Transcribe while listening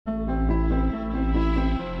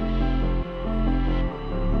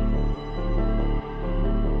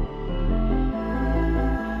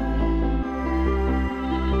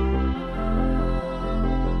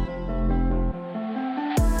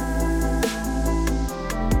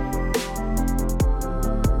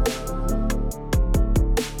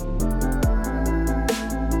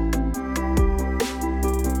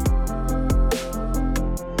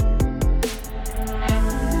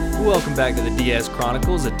the S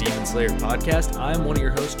Chronicles, a Demon Slayer podcast. I'm one of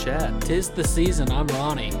your hosts, Chad. Tis the season. I'm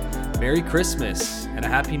Ronnie. Merry Christmas and a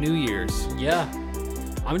Happy New Year's. Yeah.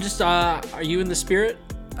 I'm just, are you in the spirit?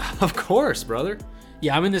 Of course, brother.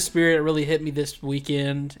 Yeah, I'm in the spirit. It really hit me this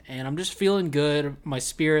weekend, and I'm just feeling good. My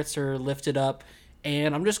spirits are lifted up,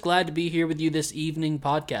 and I'm just glad to be here with you this evening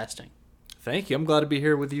podcasting. Thank you. I'm glad to be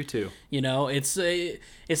here with you, too. You know, it's the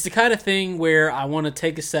kind of thing where I want to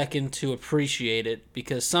take a second to appreciate it,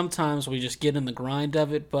 because sometimes we just get in the grind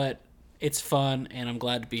of it, but it's fun, and I'm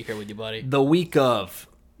glad to be here with you, buddy. The week of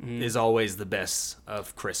is always the best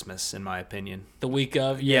of Christmas, in my opinion. The week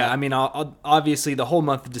of? Yeah, I mean, obviously, the whole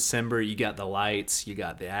month of December, you got the lights, you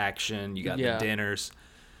got the action, you got the dinners.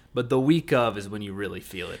 But the week of is when you really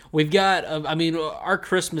feel it. We've got, our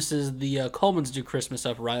Christmas is, the Colemans do Christmas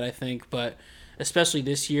up right, I think. But especially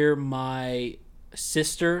this year, my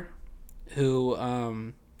sister,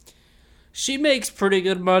 who, she makes pretty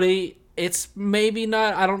good money. It's maybe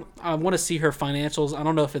not, I want to see her financials. I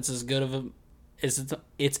don't know if it's as good of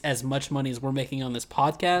it's as much money as we're making on this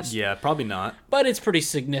podcast. Yeah, probably not. But it's pretty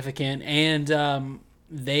significant. And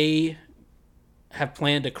they have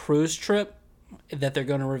planned a cruise trip that they're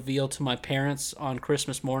going to reveal to my parents on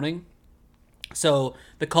Christmas morning. So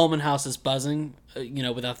the Coleman house is buzzing,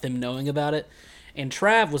 without them knowing about it. And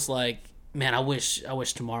Trav was like, man, I wish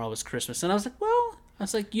tomorrow was Christmas. And I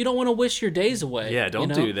was like, you don't want to wish your days away. Yeah,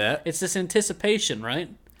 don't do that. It's this anticipation, right?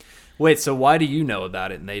 Wait, so why do you know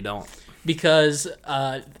about it and they don't? Because,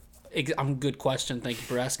 good question. Thank you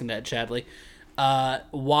for asking that, Chadley.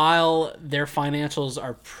 While their financials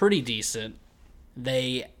are pretty decent,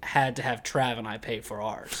 they had to have Trav and I pay for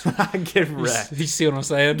ours. Get wrecked. You see what I'm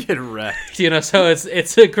saying? Get wrecked. So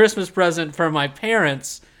it's a Christmas present for my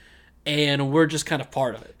parents, and we're just kind of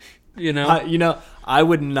part of it. I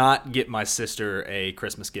would not get my sister a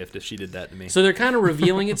Christmas gift if she did that to me. So they're kind of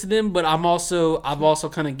revealing it to them, but I'm also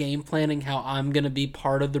kind of game planning how I'm going to be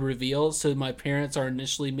part of the reveal. So my parents are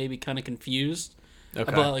initially maybe kind of confused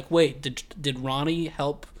about, like, wait, did Ronnie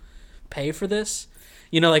help pay for this?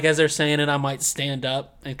 As they're saying it, I might stand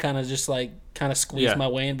up and kind of just squeeze my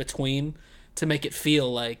way in between to make it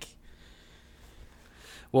feel like.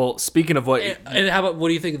 Well, speaking of what, and how about, what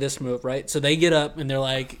do you think of this move? Right, so they get up and they're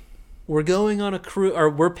like, "We're going on a cruise, or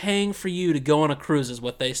we're paying for you to go on a cruise," is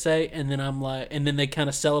what they say. And then I'm like, and then they kind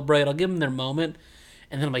of celebrate. I'll give them their moment,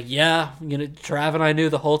 and then I'm like, "Yeah, Trav and I knew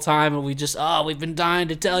the whole time, and we've been dying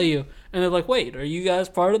to tell you." And they're like, "Wait, are you guys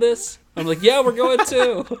part of this?" I'm like, "Yeah, we're going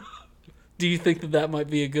too." Do you think that might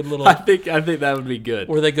be a good little... I think that would be good.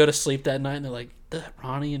 Where they go to sleep that night and they're like,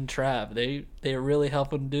 Ronnie and Trav, they are really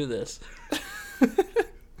helping do this.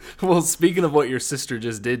 Well, speaking of what your sister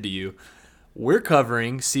just did to you, we're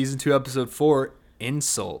covering Season 2, Episode 4,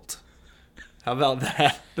 Insult. How about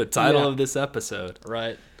that? The title of this episode.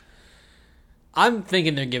 Right. I'm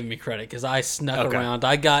thinking they're giving me credit because I snuck around.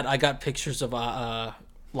 I got pictures of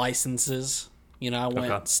licenses. I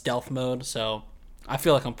went stealth mode, so... I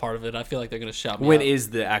feel like I'm part of it. I feel like they're going to shout me out. When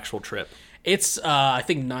is the actual trip? It's, I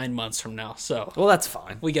think, 9 months from now. So, well, that's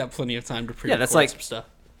fine. We got plenty of time to pre-record some stuff.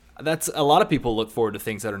 That's a lot of people look forward to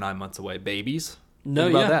things that are 9 months away. Babies. No,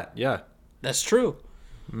 Think about that. Yeah. That's true.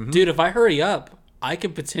 Mm-hmm. Dude, if I hurry up, I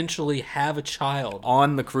could potentially have a child.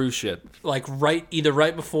 On the cruise ship. Like either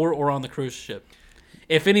right before or on the cruise ship.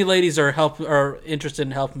 If any ladies are interested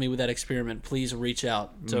in helping me with that experiment, please reach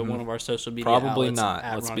out to one of our social media outlets. Probably not.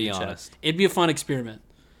 Let's be honest. It'd be a fun experiment.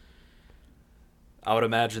 I would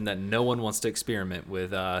imagine that no one wants to experiment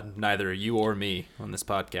with neither you or me on this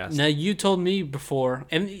podcast. Now, you told me before,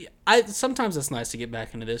 and sometimes it's nice to get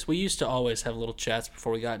back into this. We used to always have little chats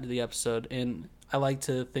before we got into the episode, and I like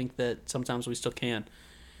to think that sometimes we still can.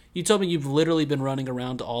 You told me you've literally been running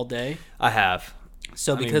around all day. I have.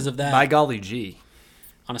 So because of that... By golly gee.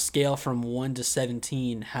 On a scale from 1 to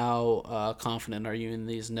 17, how confident are you in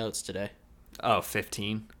these notes today? Oh,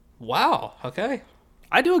 15. Wow. Okay.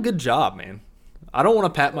 I do a good job, man. I don't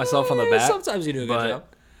want to pat myself on the back. Sometimes you do a good job.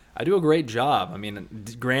 I do a great job. I mean,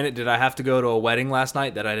 granted, did I have to go to a wedding last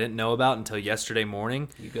night that I didn't know about until yesterday morning?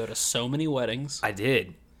 You go to so many weddings. I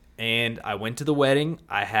did. And I went to the wedding.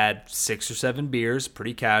 I had 6 or 7 beers,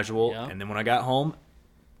 pretty casual. Yeah. And then when I got home,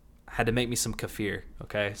 I had to make me some kefir.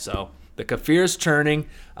 Okay, so... The kefir is churning.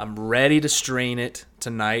 I'm ready to strain it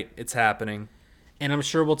tonight. It's happening. And I'm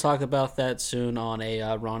sure we'll talk about that soon on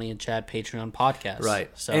a Ronnie and Chad Patreon podcast.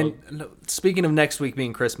 Right. So, and speaking of next week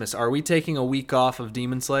being Christmas, are we taking a week off of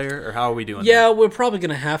Demon Slayer, or how are we doing that? We're probably going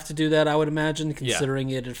to have to do that, I would imagine, considering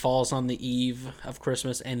it falls on the eve of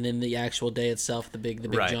Christmas and then the actual day itself, the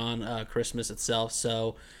Big John Christmas itself.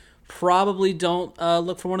 So probably don't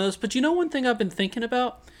look for one of those. But you know one thing I've been thinking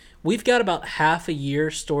about? We've got about half a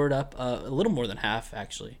year stored up, a little more than half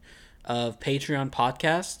actually, of Patreon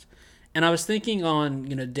podcasts. And I was thinking on,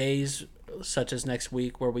 days such as next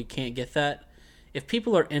week where we can't get that, if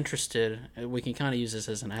people are interested, we can kind of use this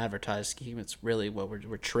as an advertising scheme. It's really what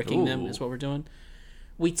we're tricking them is what we're doing.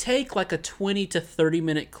 We take like a 20 to 30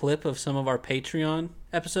 minute clip of some of our Patreon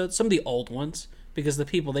episodes, some of the old ones, because the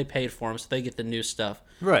people, they paid for them, so they get the new stuff.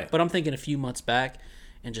 Right. But I'm thinking a few months back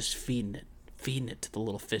and just feeding it to the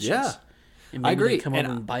little fishes. Yeah. And maybe I agree. They come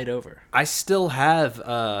over and bite over. I still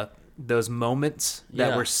have those moments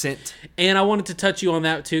that were sent. And I wanted to touch you on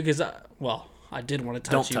that too, because, I did want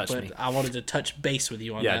to touch you, but me. I wanted to touch base with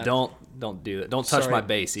you on that. Yeah, don't do that. Don't touch my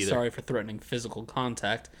base either. Sorry for threatening physical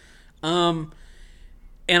contact.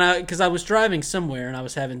 Because I was driving somewhere and I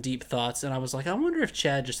was having deep thoughts, and I was like, I wonder if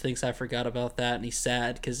Chad just thinks I forgot about that, and he's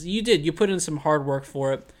sad because you put in some hard work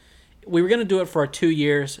for it. We were going to do it for our 2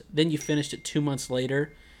 years, then you finished it 2 months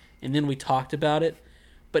later, and then we talked about it.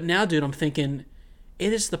 But now, dude, I'm thinking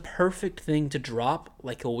it is the perfect thing to drop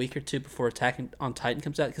like a week or two before Attack on Titan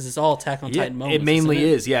comes out, because it's all Attack on Titan moments. It mainly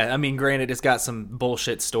is, yeah. I mean, granted, it's got some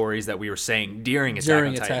bullshit stories that we were saying during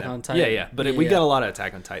Attack on Titan. Yeah. But we got a lot of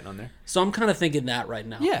Attack on Titan on there. So I'm kind of thinking that right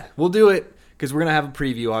now. Yeah, we'll do it because we're going to have a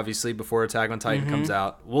preview, obviously, before Attack on Titan comes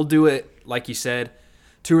out. We'll do it, like you said,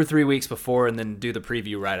 2 or 3 weeks before, and then do the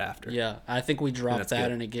preview right after. Yeah, I think we drop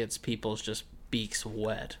that and it gets people's just beaks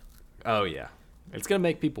wet. Oh, yeah. It's going to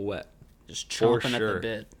make people wet. Just chomping at the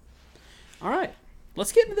bit. All right,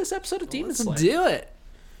 let's get into this episode of Demon Slayer. Let's do it.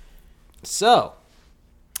 So,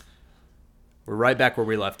 we're right back where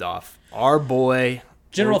we left off. Our boy.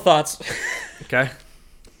 General thoughts. Okay.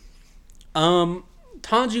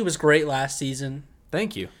 Tanji was great last season.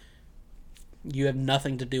 Thank you. You have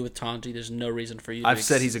nothing to do with Tanji. There's no reason for you to I've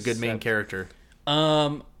said he's a good main character.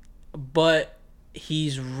 But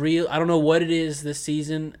he's real. I don't know what it is this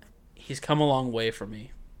season. He's come a long way for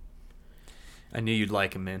me. I knew you'd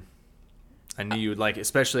like him, man. I knew you would like it,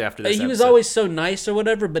 especially after this episode. He was always so nice or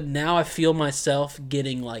whatever, but now I feel myself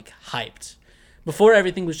getting, like, hyped. Before,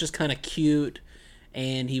 everything was just kind of cute,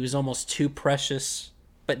 and he was almost too precious.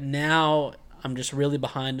 But now, I'm just really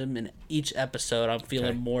behind him, and each episode, I'm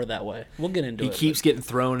feeling more that way. We'll get into it. He keeps getting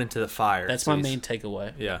thrown into the fire. That's my main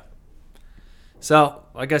takeaway. Yeah. So,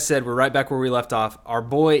 like I said, we're right back where we left off. Our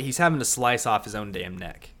boy, he's having to slice off his own damn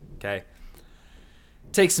neck, okay?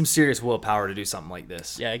 Takes some serious willpower to do something like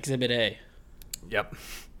this. Yeah, Exhibit A. Yep.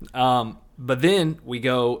 But then we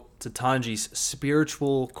go to Tanji's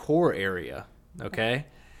spiritual core area, okay?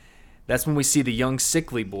 That's when we see the young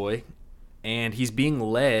sickly boy, and he's being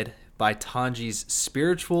led by Tanji's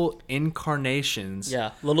spiritual incarnations.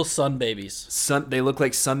 Yeah, little sun babies. They look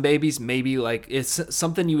like sun babies, maybe like it's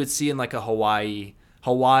something you would see in like a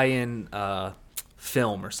Hawaiian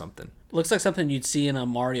film or something. Looks like something you'd see in a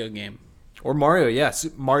Mario game. Or Mario, yes.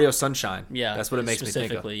 Mario Sunshine. Yeah. That's what it makes me think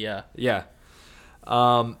of. Specifically, yeah. Yeah.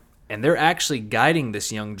 And they're actually guiding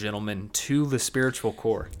this young gentleman to the spiritual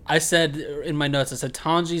core. I said in my notes,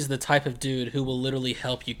 Tanji's the type of dude who will literally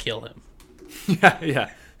help you kill him. Yeah.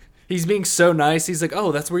 He's being so nice. He's like,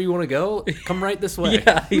 oh, that's where you want to go? Come right this way.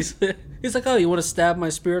 Yeah, he's like, oh, you want to stab my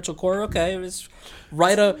spiritual core? Okay, it's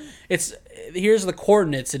right up. Here's the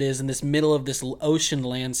coordinates. It is in this middle of this ocean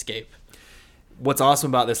landscape. What's awesome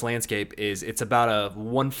about this landscape is it's about a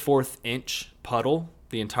 1/4 inch puddle,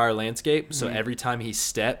 the entire landscape. So every time he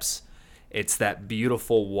steps, it's that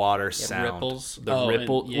beautiful water sound. Ripples. The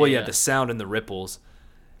ripple. The sound and the ripples.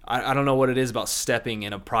 I don't know what it is about stepping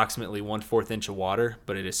in approximately 1/4 inch of water,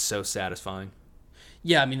 but it is so satisfying.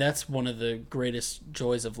 Yeah, I mean, that's one of the greatest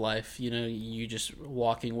joys of life. You know, you just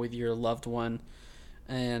walking with your loved one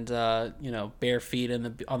and, bare feet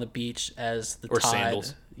on the beach as the tide.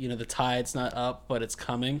 Sandals. You know, the tide's not up, but it's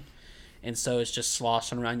coming. And so it's just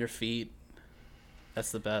sloshing around your feet.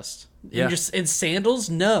 That's the best. Yeah. And sandals?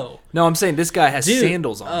 No. No, I'm saying this guy has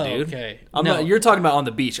sandals on, dude. Okay. You're talking about on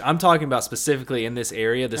the beach. I'm talking about specifically in this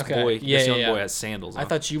area. This young boy has sandals on. I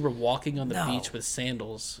thought you were walking on the beach with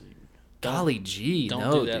sandals. Golly gee,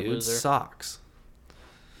 don't do that, dude. loser. Socks.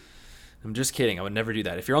 I'm just kidding. I would never do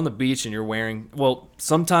that. If you're on the beach and you're wearing,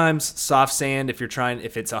 sometimes soft sand, if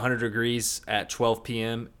it's 100 degrees at 12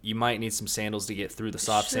 p.m., you might need some sandals to get through the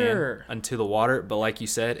soft sand into the water. But like you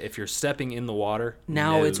said, if you're stepping in the water.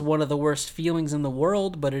 Now it's one of the worst feelings in the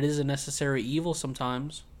world, but it is a necessary evil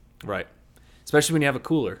sometimes. Right. Especially when you have a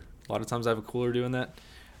cooler. A lot of times I have a cooler doing that.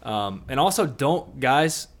 And also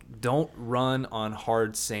don't run on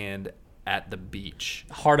hard sand at the beach.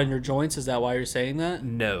 Hard on your joints? Is that why you're saying that?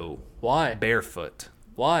 No. Why? Barefoot.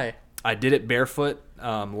 Why? I did it barefoot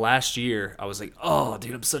last year, I was like, oh,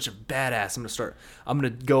 dude, I'm such a badass. I'm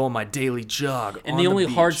going to go on my daily jog. And the only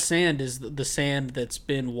hard sand is the sand that's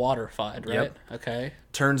been waterified, right? Yep. Okay.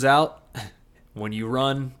 Turns out, when you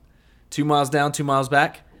run 2 miles down, 2 miles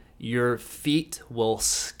back, your feet will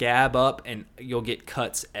scab up and you'll get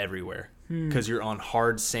cuts everywhere because you're on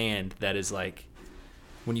hard sand that is like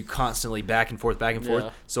when you constantly back and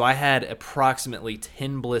forth. So I had approximately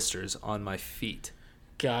 10 blisters on my feet.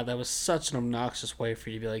 God, that was such an obnoxious way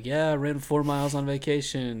for you to be like, yeah, I ran 4 miles on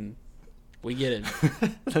vacation. We get it.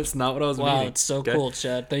 That's not what I was meaning. Wow, it's so cool,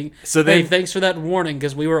 Chad. So thanks for that warning,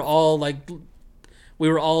 because we were all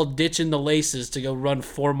ditching the laces to go run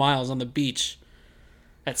 4 miles on the beach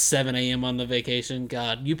at 7 a.m. on the vacation.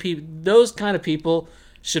 God, those kind of people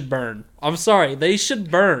should burn. I'm sorry, they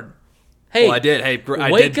should burn. Hey, well, I did. Hey,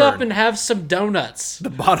 I wake did up burn. and have some donuts.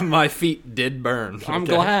 The bottom of my feet did burn. I'm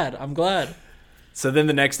glad. So then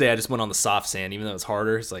the next day I just went on the soft sand, even though it's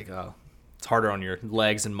harder. It's like, oh, it's harder on your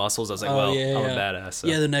legs and muscles. I was like, I'm a badass. So.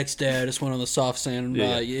 Yeah, the next day I just went on the soft sand.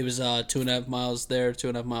 It was 2.5 miles there,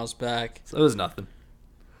 2.5 miles back. So it was nothing.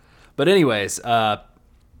 But anyways,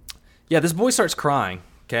 this boy starts crying,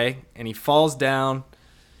 okay? And he falls down.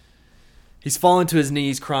 He's falling to his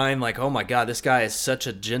knees crying like, oh my God, this guy is such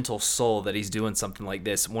a gentle soul that he's doing something like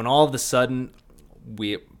this. When all of a sudden,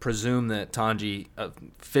 we presume that Tanji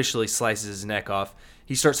officially slices his neck off.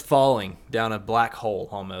 He starts falling down a black hole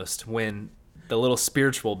almost when the little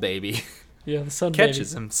spiritual baby the sun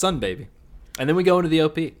catches him, sun baby. And then we go into the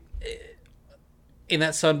OP. And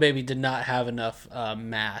that sun baby did not have enough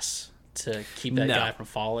mass to keep that guy from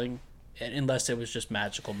falling, unless it was just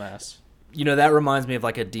magical mass. You know, that reminds me of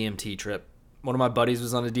like a DMT trip. One of my buddies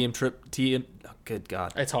was on a DMT. Oh, good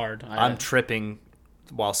God. It's hard. I'm tripping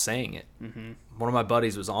while saying it. Mm-hmm. One of my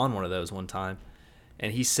buddies was on one of those one time,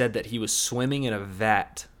 and he said that he was swimming in a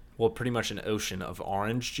vat, pretty much an ocean of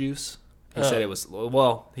orange juice. He said it was,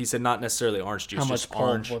 he said not necessarily orange juice. How much just pulp?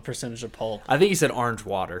 Orange. What percentage of pulp? I think he said orange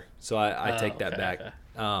water, so I take that back.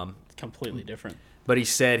 Okay. Completely different. But he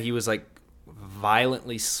said he was like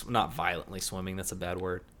not violently swimming, that's a bad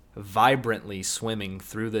word, vibrantly swimming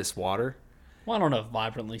through this water. Well, I don't know if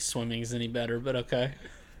vibrantly swimming is any better, but okay.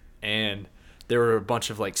 And there were a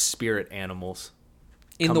bunch of like spirit animals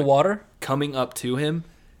in the water coming up to him,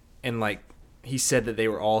 and like he said that they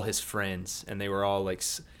were all his friends, and they were all like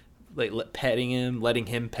petting him, letting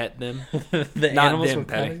him pet them. Not them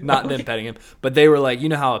petting him, but they were like, you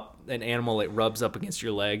know how an animal like rubs up against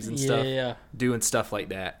your legs and stuff, doing stuff like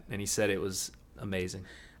that. And he said it was amazing.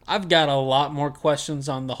 I've got a lot more questions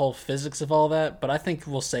on the whole physics of all that, but I think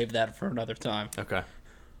we'll save that for another time. Okay.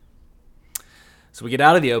 So we get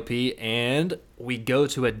out of the OP, and we go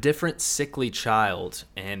to a different sickly child,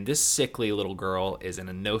 and this sickly little girl is in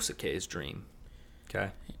Inosuke's dream. Okay?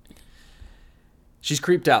 She's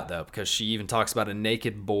creeped out, though, because she even talks about a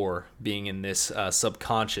naked boar being in this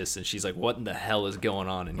subconscious, and she's like, what in the hell is going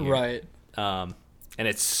on in here? Right. And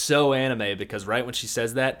it's so anime, because right when she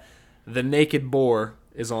says that, the naked boar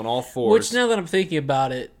is on all fours. Which, now that I'm thinking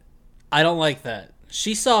about it, I don't like that.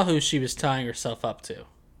 She saw who she was tying herself up to.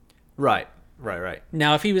 Right.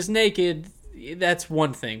 Now, if he was naked, that's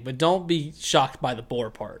one thing, but don't be shocked by the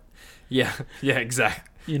boar part. Yeah,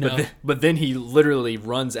 exactly. You know? But then he literally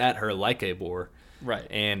runs at her like a boar. Right.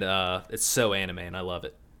 And it's so anime, and I love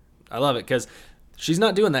it. I love it because she's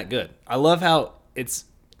not doing that good. I love how it's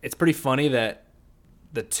pretty funny that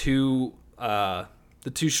the two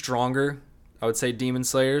stronger, I would say, demon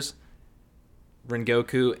slayers,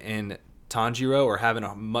 Rengoku and Tanjiro, are having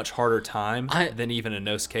a much harder time than even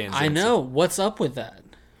Inosuke and Zenitsu. I know. What's up with that?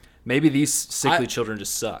 Maybe these sickly children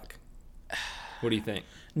just suck. What do you think?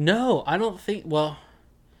 No, I don't think... Well...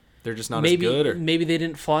 They're just not as good? Or? Maybe they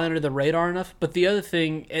didn't fly under the radar enough. But the other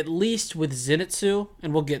thing, at least with Zenitsu,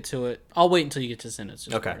 and we'll get to it. I'll wait until you get to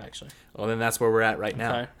Zenitsu's part, actually. Well, then that's where we're at right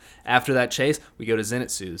now. Okay. After that chase, we go to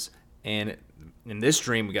Zenitsu's. And in this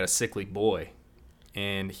dream, we got a sickly boy.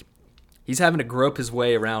 And he's having to grope his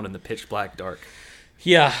way around in the pitch black dark.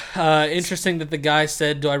 Yeah, interesting that the guy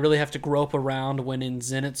said, do I really have to grope around, when in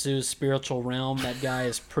Zenitsu's spiritual realm, that guy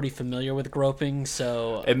is pretty familiar with groping,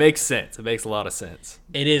 so... It makes sense. It makes a lot of sense.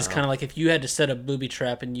 It is kind of like if you had to set a booby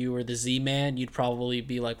trap and you were the Z-Man, you'd probably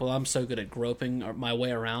be like, well, I'm so good at groping my way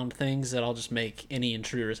around things that I'll just make any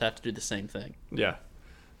intruders have to do the same thing. Yeah.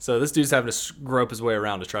 So this dude's having to grope his way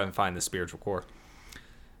around to try and find the spiritual core.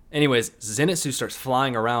 Anyways, Zenitsu starts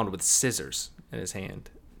flying around with scissors in his hand.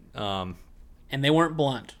 And they weren't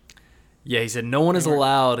blunt. Yeah, he said no one is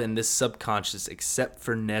allowed in this subconscious except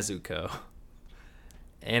for Nezuko.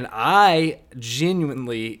 And I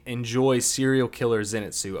genuinely enjoy serial killer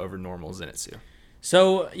Zenitsu over normal Zenitsu.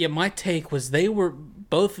 So, yeah, my take was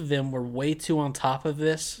both of them were way too on top of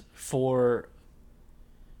this for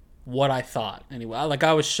what I thought. Anyway,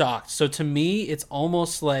 I was shocked. So to me, it's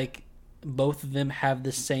almost like both of them have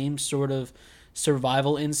the same sort of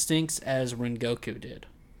survival instincts as Rengoku did.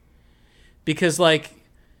 Because,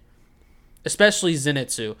 especially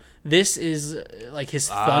Zenitsu, this is like his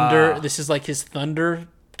thunder. This is like his thunder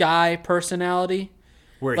guy personality.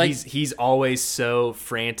 Where he's always so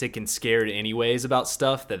frantic and scared anyways about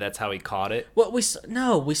stuff that's how he caught it. Well, we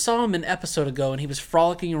saw him an episode ago, and he was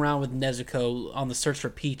frolicking around with Nezuko on the search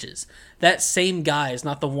for peaches. That same guy is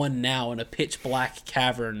not the one now in a pitch black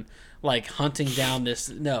cavern, hunting down this.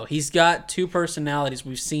 No, he's got two personalities.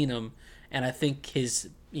 We've seen him, and I think his,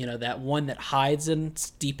 that one that hides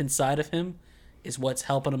deep inside of him is what's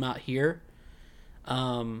helping him out here.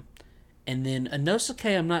 And then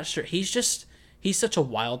Inosuke, I'm not sure. He's such a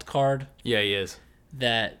wild card. Yeah, he is.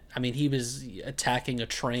 That, he was attacking a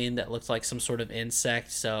train that looked like some sort of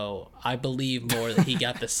insect, so I believe more that he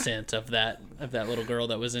got the scent of that little girl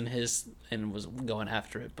that was in his and was going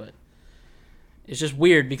after it. But it's just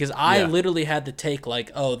weird because I literally had the take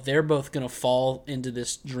they're both going to fall into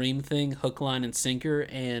this dream thing, hook, line, and sinker,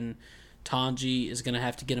 and Tanji is going to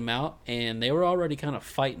have to get him out, and they were already kind of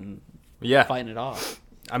fighting it off.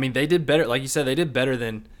 They did better. Like you said, they did better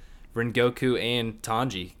than Rengoku and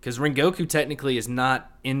Tanji, because Rengoku technically is not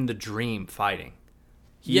in the dream fighting.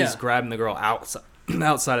 He's grabbing the girl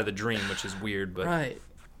outside of the dream, which is weird. But right.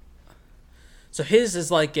 So his is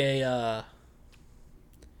like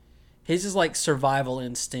survival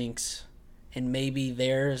instincts, and maybe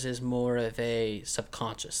theirs is more of a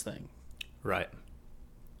subconscious thing. Right.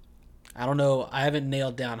 I don't know. I haven't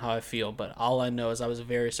nailed down how I feel, but all I know is I was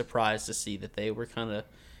very surprised to see that they were kind of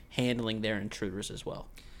handling their intruders as well.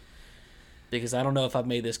 Because I don't know if I've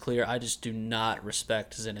made this clear, I just do not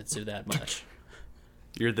respect Zenitsu that much.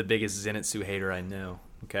 You're the biggest Zenitsu hater I know,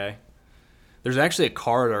 okay? There's actually a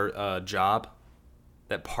car at our job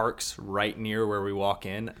that parks right near where we walk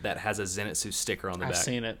in that has a Zenitsu sticker on the back. I've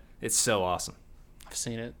seen it. It's so awesome. I've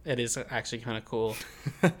seen it. It is actually kind of cool.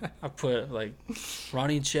 I put,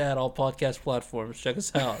 Ronnie and Chad, all podcast platforms. Check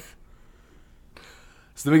us out.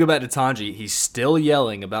 So then we go back to Tanji. He's still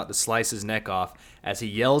yelling about to slice his neck off as he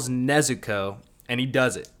yells Nezuko, and he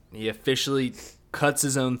does it. He officially cuts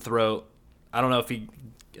his own throat. I don't know if he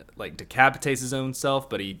decapitates his own self,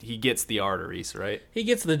 but he gets the arteries, right? He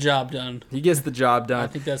gets the job done. I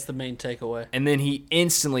think that's the main takeaway. And then he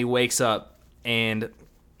instantly wakes up, and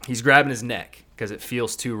he's grabbing his neck because it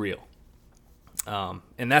feels too real.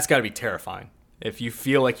 And that's got to be terrifying. If you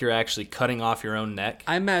feel like you're actually cutting off your own neck.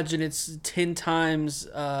 I imagine it's 10 times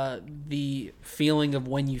the feeling of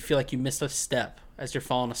when you feel like you missed a step as you're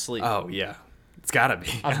falling asleep. Oh, yeah. It's got to be.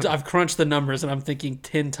 I've crunched the numbers, and I'm thinking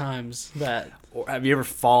 10 times that. Or have you ever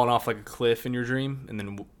fallen off a cliff in your dream and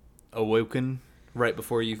then awoken right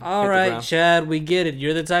before you hit the ground? All right, Chad, we get it.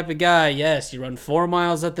 You're the type of guy, yes, you run 4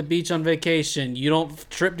 miles at the beach on vacation. You don't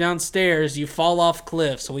trip downstairs. You fall off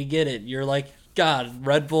cliffs. We get it. You're like, God,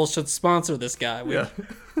 Red Bull should sponsor this guy. Yeah.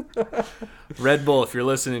 Red Bull, if you're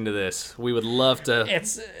listening to this, we would love to.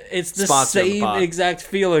 It's the same exact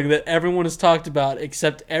feeling that everyone has talked about,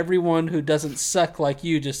 except everyone who doesn't suck like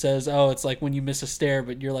you just says, "Oh, it's like when you miss a stair,"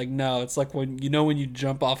 but you're like, "No, it's like when you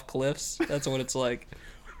jump off cliffs." That's what it's like.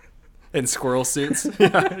 In squirrel suits.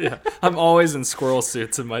 Yeah. I'm always in squirrel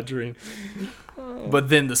suits in my dream. But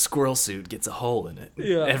then the squirrel suit gets a hole in it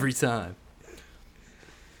every time.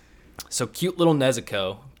 So cute little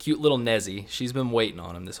Nezuko, cute little Nezi, she's been waiting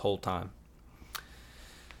on him this whole time.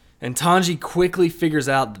 And Tanji quickly figures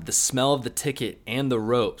out that the smell of the ticket and the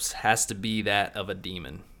ropes has to be that of a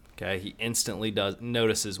demon. Okay, he instantly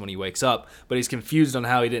notices when he wakes up, but he's confused on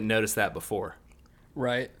how he didn't notice that before.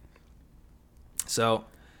 Right. So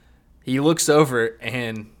he looks over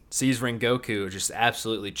and sees Rengoku just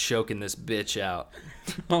absolutely choking this bitch out.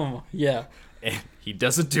 Oh, yeah. And he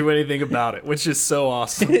doesn't do anything about it, which is so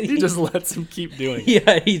awesome. He just lets him keep doing it.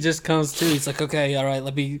 Yeah, he just comes to. He's like, okay, all right,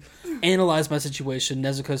 let me analyze my situation.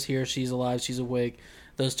 Nezuko's here. She's alive. She's awake.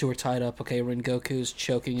 Those two are tied up. Okay, Rengoku's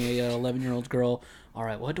choking a 11-year-old girl. All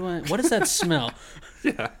right, what does that smell?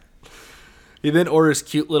 Yeah. He then orders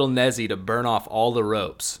cute little Nezi to burn off all the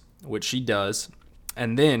ropes, which she does.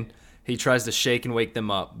 And then he tries to shake and wake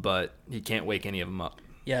them up, but he can't wake any of them up.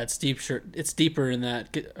 Yeah, it's deeper. It's deeper in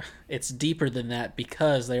that. It's deeper than that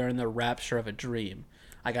because they are in the rapture of a dream.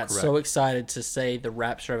 I got so excited to say the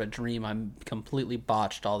rapture of a dream, I completely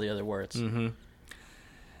botched all the other words. Mm-hmm.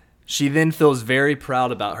 She then feels very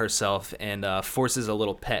proud about herself and forces a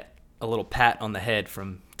little pat on the head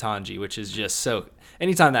from Tanji, which is just so.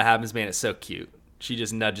 Anytime that happens, man, it's so cute. She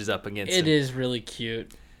just nudges up against him. It is really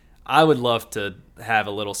cute. I would love to have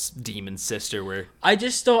a little demon sister where... I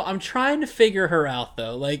just don't... I'm trying to figure her out,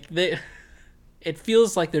 though. Like, it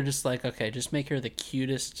feels like they're just like, okay, just make her the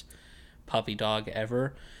cutest puppy dog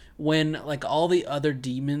ever. When, like, all the other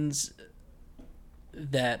demons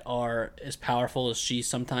that are as powerful as she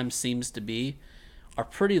sometimes seems to be are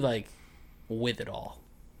pretty, like, with it all.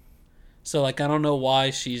 So, like, I don't know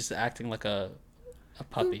why she's acting like a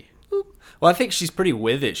puppy. Well, I think she's pretty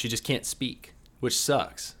with it. She just can't speak, which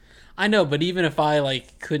sucks. I know, but even if I,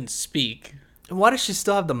 like, couldn't speak... Why does she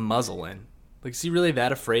still have the muzzle in? Like, is he really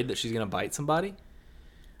that afraid that she's going to bite somebody?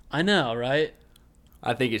 I know, right?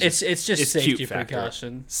 I think it's just safety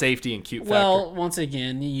precaution. Safety and cute factor. Well, once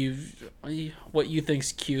again, what you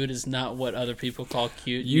think's cute is not what other people call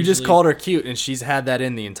cute. You just called her cute, and she's had that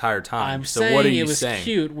in the entire time. I'm so saying what are you it was saying?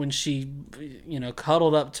 cute when she,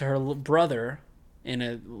 cuddled up to her brother in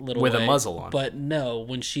a little with way, a muzzle on. But no,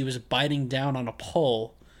 when she was biting down on a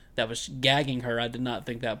pole that was gagging her, I did not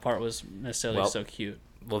think that part was necessarily so cute.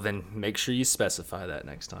 Well, then make sure you specify that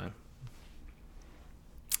next time.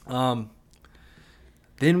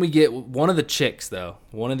 Then we get one of the chicks, though.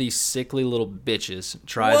 One of these sickly little bitches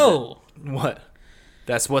tries. Whoa! What?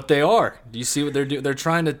 That's what they are. Do you see what they're doing? They're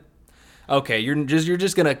trying to. Okay, you're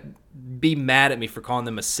just gonna be mad at me for calling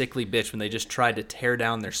them a sickly bitch when they just tried to tear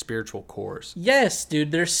down their spiritual cores. Yes,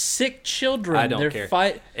 dude, they're sick children. I don't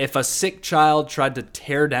care. If a sick child tried to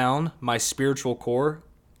tear down my spiritual core,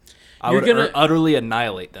 I would utterly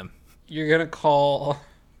annihilate them. You're gonna call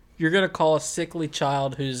a sickly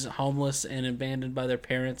child who's homeless and abandoned by their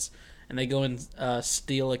parents, and they go and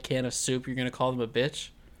steal a can of soup. You're gonna call them a bitch?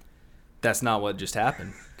 That's not what just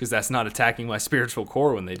happened, because that's not attacking my spiritual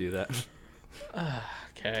core when they do that.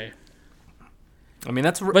 Okay. I mean,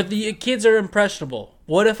 but the kids are impressionable.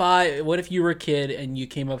 What if you were a kid and you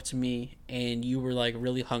came up to me and you were like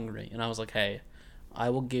really hungry, and I was like, hey, I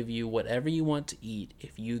will give you whatever you want to eat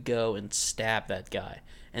if you go and stab that guy.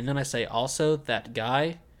 And then I say, also, that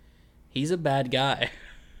guy, he's a bad guy.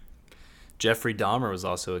 Jeffrey Dahmer was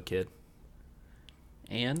also a kid.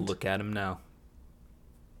 And? Look at him now.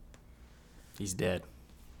 He's dead.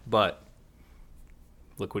 But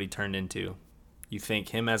look what he turned into. You think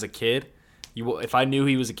him as a kid? If I knew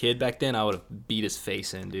he was a kid back then, I would have beat his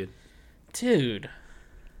face in, dude. Dude.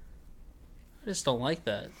 I just don't like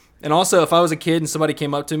that. And also, if I was a kid and somebody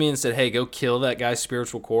came up to me and said, hey, go kill that guy's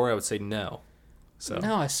spiritual core, I would say no. So.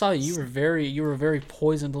 No, I saw you. You were a very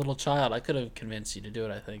poisoned little child. I could have convinced you to do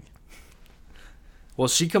it, I think. Well,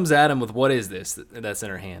 she comes at him with, what is this that's in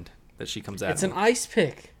her hand that she comes at him? It's an ice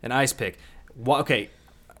pick. An ice pick. Okay,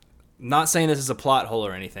 not saying this is a plot hole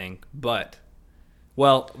or anything, but,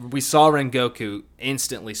 well, we saw Rengoku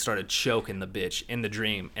instantly started choking the bitch in the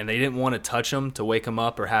dream, and they didn't want to touch him to wake him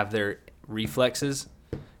up or have their reflexes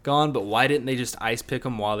gone, but why didn't they just ice pick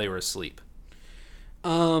him while they were asleep?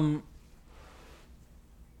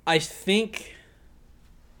 I think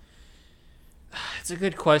it's a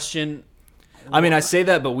good question. I mean, I say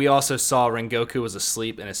that, but we also saw Rengoku was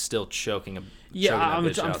asleep and is still choking him. Yeah,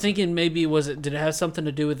 I'm thinking maybe did it have something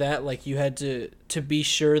to do with that? Like you had to be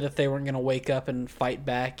sure that they weren't going to wake up and fight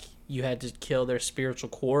back, you had to kill their spiritual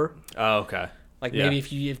core. Oh, okay. Like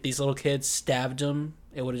maybe if these little kids stabbed them,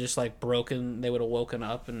 it would have just like broken. They would have woken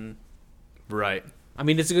up and. Right. I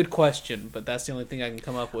mean, it's a good question, but that's the only thing I can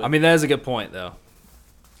come up with. I mean, that is a good point, though.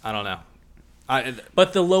 I don't know.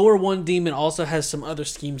 But the lower one demon also has some other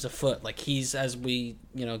schemes afoot. Like he's, as we,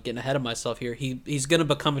 getting ahead of myself here, he's going to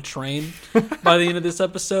become a train by the end of this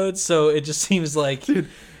episode. So it just seems like he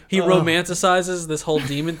romanticizes this whole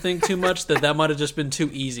demon thing too much that might have just been too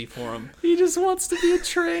easy for him. He just wants to be a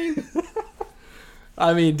train.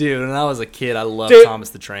 I mean, dude, when I was a kid, I loved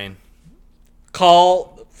Thomas the Train.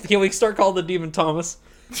 Can we start calling the demon Thomas?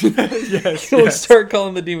 Yes. Can we start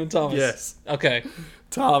calling the demon Thomas? Yes. Okay.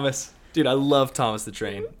 Thomas. Dude, I love Thomas the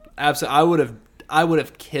Train. Absolutely. I would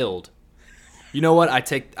have killed. You know what? I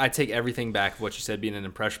take everything back of what you said, being an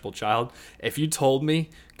impressionable child. If you told me,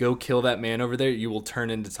 go kill that man over there, you will turn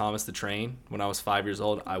into Thomas the Train, when I was 5 years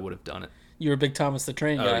old, I would have done it. You were a big Thomas the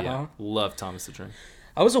Train guy, huh? Love Thomas the Train.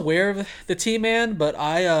 I was aware of the T-Man, but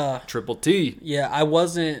I... Triple T. Yeah, I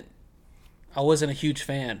wasn't a huge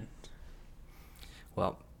fan.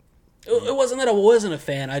 Well... It wasn't that I wasn't a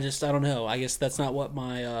fan. I don't know. I guess that's not what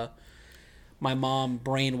my mom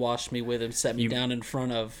brainwashed me with and set me down in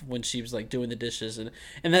front of when she was like doing the dishes, and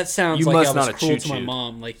that sounds like I was cruel to my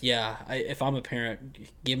mom. Like, yeah, if I'm a parent,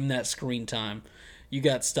 give him that screen time. You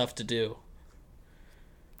got stuff to do.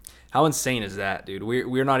 How insane is that, dude?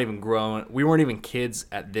 We're not even grown. We weren't even kids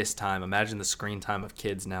at this time. Imagine the screen time of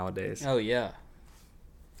kids nowadays. Oh yeah,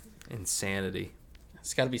 insanity.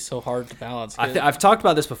 It's got to be so hard to balance. I've talked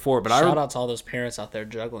about this before, but shout out to all those parents out there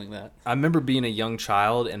juggling that. I remember being a young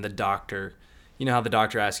child and the doctor, you know how the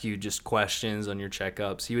doctor asks you just questions on your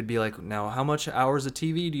checkups. He would be like, now, how much hours of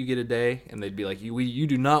TV do you get a day? And they'd be like, you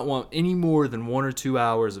do not want any more than 1 or 2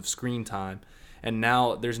 hours of screen time. And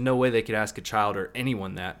now there's no way they could ask a child or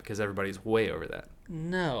anyone that because everybody's way over that.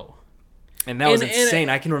 No. And that was insane.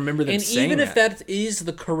 I can remember them saying that. And even if that is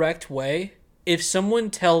the correct way, if someone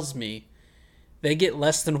tells me they get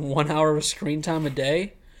less than 1 hour of screen time a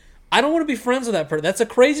day, I don't want to be friends with that person. That's a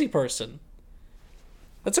crazy person.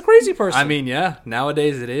 That's a crazy person. I mean, yeah.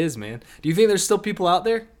 Nowadays it is, man. Do you think there's still people out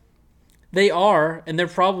there? They are, and they're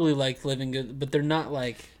probably like living good, but they're not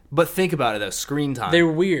like... But think about it, though. Screen time. They're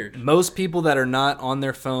weird. Most people that are not on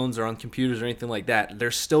their phones or on computers or anything like that,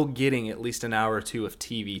 they're still getting at least an hour or two of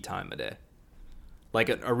TV time a day. Like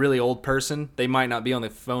a really old person, they might not be on the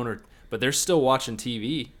phone, but they're still watching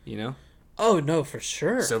TV, you know? Oh, no, for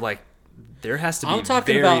sure. So, like, there has to be I'm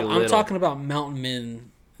talking about mountain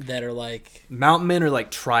men that are like... Mountain men are like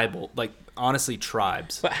tribal, like, honestly,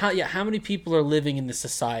 tribes. But how many people are living in this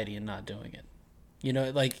society and not doing it? You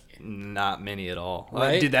know, like... Not many at all.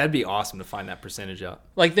 Right? Dude, that'd be awesome to find that percentage out.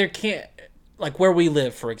 Like, there can't... Like, where we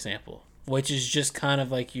live, for example, which is just kind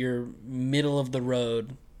of like your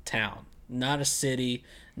middle-of-the-road town. Not a city,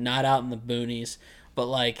 not out in the boonies, but,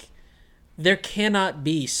 like, there cannot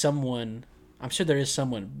be someone... I'm sure there is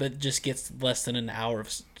someone, but just gets less than an hour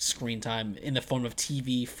of screen time in the form of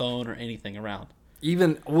TV, phone, or anything around.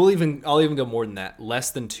 I'll even go more than that.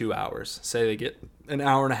 Less than 2 hours. Say they get an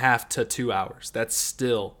hour and a half to 2 hours. That's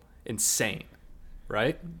still insane,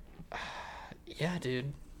 right? Yeah,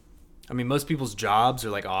 dude. I mean, most people's jobs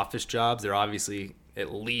are like office jobs. They're obviously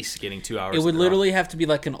at least getting 2 hours. It would literally have to be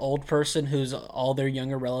like an old person whose all their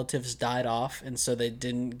younger relatives died off, and so they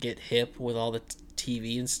didn't get hip with all the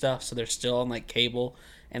TV and stuff, so they're still on like cable,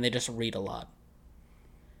 and they just read a lot.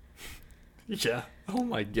 Yeah. Oh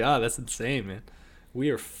my God, that's insane, man. We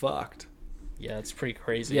are fucked. Yeah, it's pretty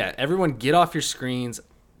crazy. Yeah, everyone get off your screens.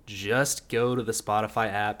 Just go to the Spotify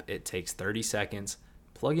app. It takes 30 seconds.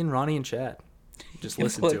 Plug in Ronnie and Chad. Just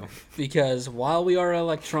listen to them. Because while we are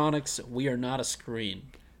electronics, we are not a screen.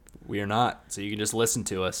 We are not. So you can just listen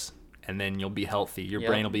to us, and then you'll be healthy. Your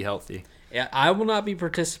brain will be healthy. Yeah, I will not be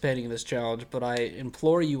participating in this challenge, but I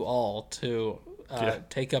implore you all to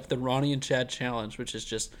take up the Ronnie and Chad challenge, which is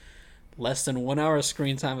just less than 1 hour of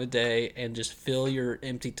screen time a day, and just fill your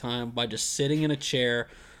empty time by just sitting in a chair,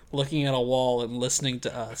 looking at a wall, and listening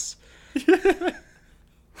to us.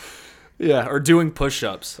 Yeah, or doing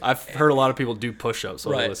push-ups. I've heard a lot of people do push-ups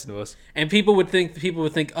while they listen to us. And people would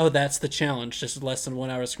think, oh, that's the challenge, just less than 1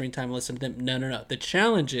 hour of screen time, listen to them. No. The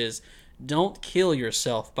challenge is don't kill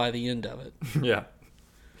yourself by the end of it. Yeah.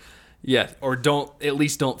 Yeah, or at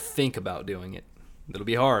least don't think about doing it. It'll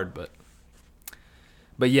be hard,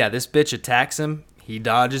 But yeah, this bitch attacks him. He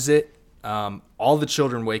dodges it. All the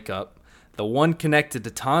children wake up. The one connected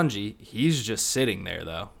to Tanji, he's just sitting there,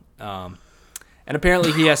 though. And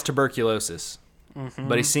apparently he has tuberculosis. Mm-hmm.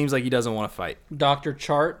 But he seems like he doesn't want to fight. Dr.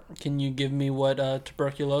 Chart, can you give me what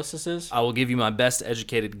tuberculosis is? I will give you my best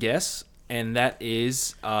educated guess, and that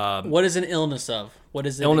is... what is an illness of? What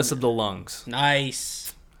is it? Illness of the lungs.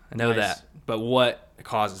 Nice. I know that. But what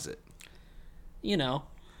causes it? You know...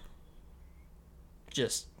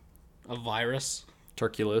 just a virus.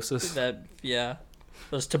 Tuberculosis?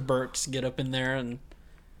 Those tubercs get up in there and...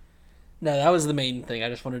 No, that was the main thing. I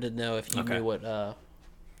just wanted to know if you knew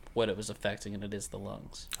what it was affecting, and it is the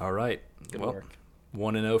lungs. All right. Good work.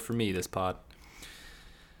 1-0 for me this pod.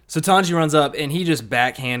 So Tanji runs up, and he just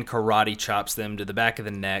backhand karate chops them to the back of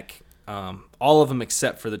the neck. All of them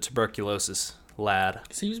except for the tuberculosis lad.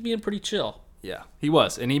 So he was being pretty chill. Yeah, he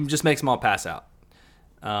was. And he just makes them all pass out.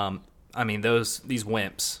 I mean, these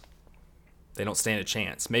wimps, they don't stand a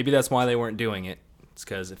chance. Maybe that's why they weren't doing it. It's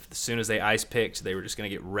because as soon as they ice picked, they were just going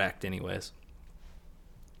to get wrecked anyways.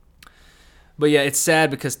 But yeah, it's sad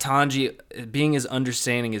because Tanji, being as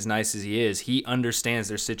understanding as nice as he is, he understands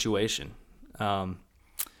their situation. And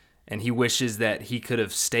he wishes that he could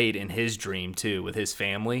have stayed in his dream too with his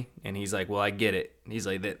family. And he's like, well, I get it. He's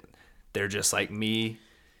like, that they're just like me.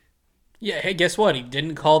 Yeah, hey, guess what? He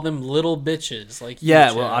didn't call them little bitches.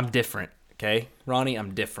 Well, I'm different, okay? Ronnie,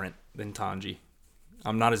 I'm different than Tanji.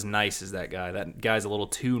 I'm not as nice as that guy. That guy's a little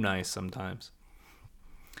too nice sometimes.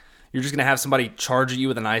 You're just going to have somebody charge at you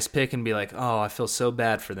with an ice pick and be like, oh, I feel so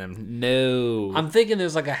bad for them. No. I'm thinking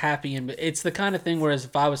there's like a happy end. It's the kind of thing whereas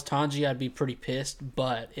if I was Tanji, I'd be pretty pissed.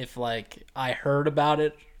 But if like I heard about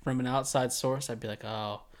it from an outside source, I'd be like,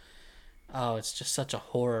 oh, it's just such a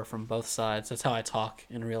horror from both sides. That's how I talk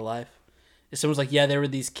in real life. If someone's like, yeah, there were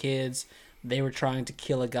these kids, they were trying to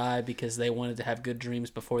kill a guy because they wanted to have good dreams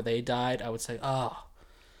before they died, I would say, oh,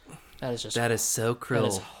 that is so cruel. That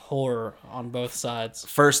is horror on both sides.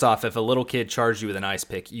 First off, if a little kid charged you with an ice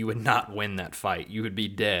pick, you would not win that fight. You would be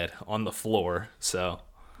dead on the floor. So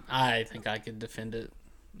I think I could defend it.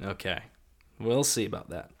 Okay. We'll see about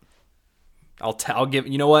that. I'll give.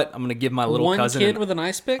 You know what? I'm gonna give my little cousin. One kid with an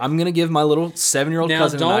ice pick. I'm gonna give my little 7-year-old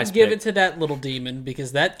cousin an ice pick. Now, don't give it to that little demon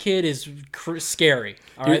because that kid is scary.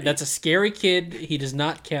 All right, that's a scary kid. He does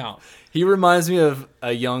not count. He reminds me of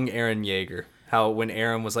a young Aaron Yeager. How when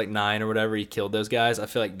Aaron was like 9 or whatever, he killed those guys. I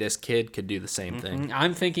feel like this kid could do the same thing.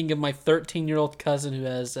 I'm thinking of my 13-year-old cousin who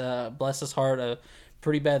has, bless his heart, a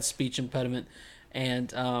pretty bad speech impediment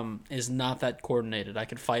and is not that coordinated. I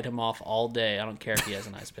could fight him off all day. I don't care if he has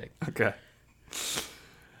an ice pick. Okay.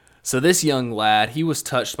 So this young lad, he was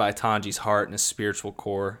touched by Tanji's heart and his spiritual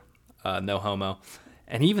core, no homo,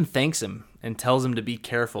 and he even thanks him and tells him to be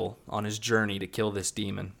careful on his journey to kill this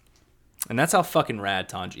demon. And that's how fucking rad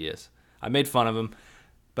Tanji is. I made fun of him,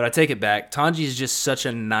 but I take it back. Tanji is just such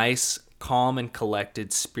a nice, calm, and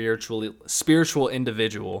collected spiritual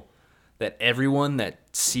individual that everyone that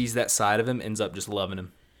sees that side of him ends up just loving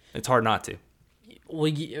him. It's hard not to.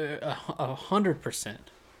 Well, 100%.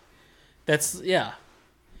 That's, yeah.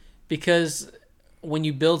 Because when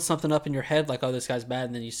you build something up in your head like, oh, this guy's bad,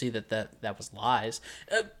 and then you see that was lies.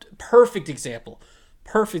 Perfect example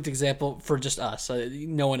for just us.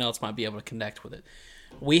 No one else might be able to connect with it.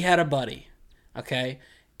 We had a buddy, okay?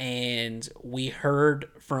 And we heard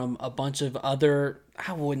from a bunch of other,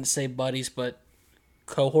 I wouldn't say buddies, but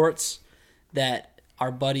cohorts, that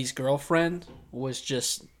our buddy's girlfriend was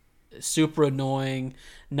just super annoying,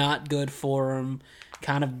 not good for him,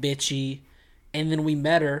 kind of bitchy. And then we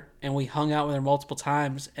met her and we hung out with her multiple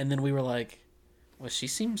times, and then we were like, well, she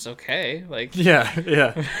seems okay. Like, yeah.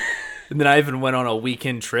 And then I even went on a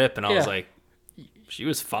weekend trip and I was like, she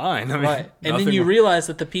was fine. I mean, right. And then you realize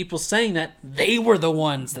that the people saying that, they were the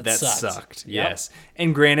ones that sucked. Yes.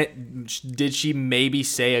 And granted, did she maybe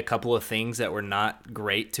say a couple of things that were not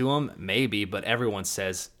great to him? Maybe, but everyone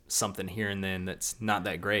says something here and then that's not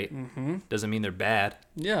that great. Mm-hmm. Doesn't mean they're bad.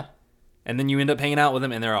 Yeah. And then you end up hanging out with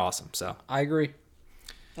them and they're awesome. So I agree.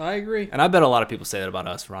 And I bet a lot of people say that about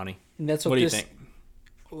us, Ronnie. And that's what do you think?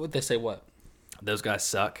 What they say? What? Those guys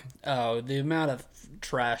suck. Oh, the amount of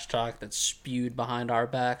trash talk that's spewed behind our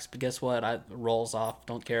backs. But guess what? It rolls off.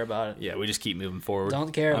 Don't care about it. Yeah, we just keep moving forward.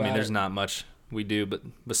 Don't care about it. I mean, there's not much we do, but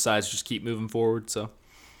besides just keep moving forward. So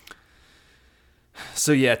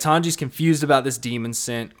yeah, Tanji's confused about this demon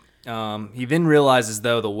scent. He then realizes,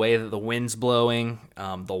 though, the way that the wind's blowing,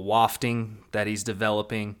 the wafting that he's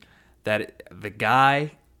developing, that the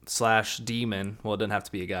guy / demon, well, it doesn't have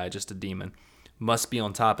to be a guy, just a demon, must be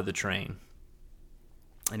on top of the train.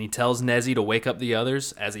 And he tells Nezzy to wake up the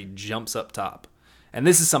others as he jumps up top. And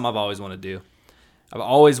this is something I've always wanted to do. I've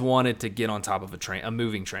always wanted to get on top of a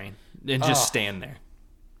moving train, and just stand there.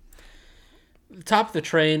 The top of the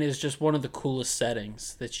train is just one of the coolest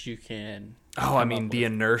settings that you can. Oh, I mean, the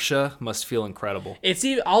inertia must feel incredible.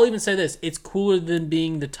 I'll even say this: it's cooler than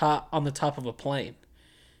being on the top of a plane,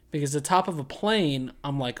 because the top of a plane,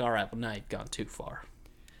 I'm like, all right, well, now you've gone too far.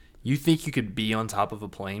 You think you could be on top of a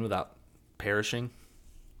plane without perishing?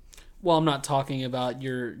 Well, I'm not talking about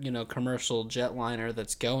your, commercial jetliner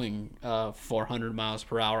that's going 400 miles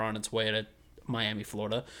per hour on its way to Miami,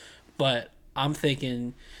 Florida, but I'm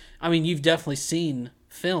thinking, I mean, you've definitely seen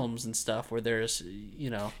films and stuff where there's,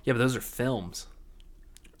 Yeah, but those are films.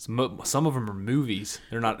 Some of them are movies.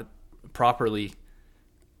 They're not properly.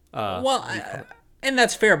 And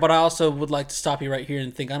that's fair, but I also would like to stop you right here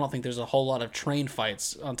and think I don't think there's a whole lot of train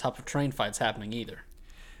fights on top of train fights happening either.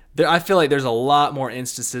 I feel like there's a lot more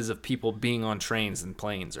instances of people being on trains than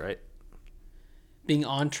planes, right? Being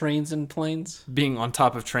on trains and planes? Being on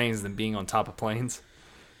top of trains than being on top of planes.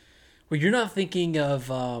 Well, you're not thinking of,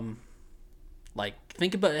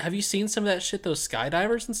 think about, have you seen some of that shit those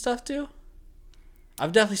skydivers and stuff do?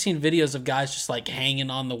 I've definitely seen videos of guys just, hanging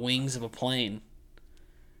on the wings of a plane.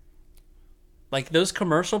 Like, those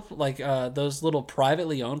commercial, those little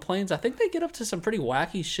privately owned planes, I think they get up to some pretty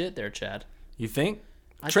wacky shit there, Chad. You think?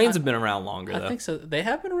 Trains have been around longer, though. I think so. They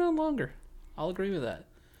have been around longer. I'll agree with that.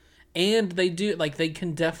 And they do, they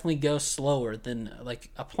can definitely go slower than,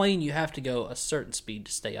 a plane. You have to go a certain speed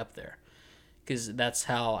to stay up there. Because that's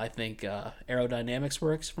how, I think, aerodynamics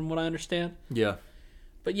works, from what I understand. Yeah.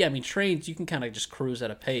 But, yeah, I mean, trains, you can kind of just cruise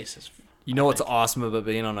at a pace. What's awesome about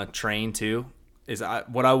being on a train, too? Is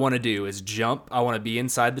what I want to do is jump. I want to be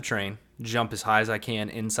inside the train, jump as high as I can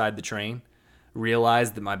inside the train,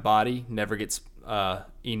 realize that my body never gets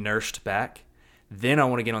inertia back. Then I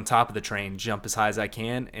want to get on top of the train, jump as high as I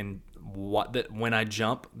can, and that when I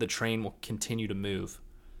jump, the train will continue to move,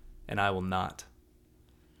 and I will not.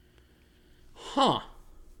 Huh.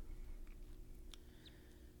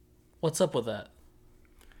 What's up with that?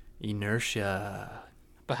 Inertia.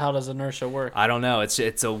 But how does inertia work? I don't know.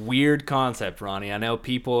 It's a weird concept, Ronnie. I know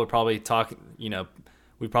people are probably talking,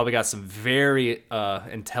 we probably got some very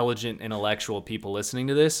intelligent, intellectual people listening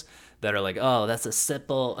to this that are like, oh, that's a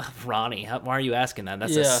simple, Ronnie, why are you asking that?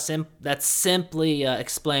 That's simply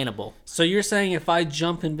explainable. So you're saying if I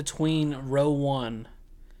jump in between row 1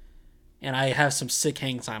 and I have some sick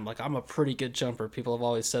hang time, like I'm a pretty good jumper, people have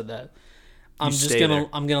always said that. I'm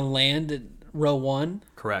gonna land at row 1?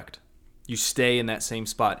 Correct. You stay in that same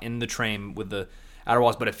spot in the train with the outer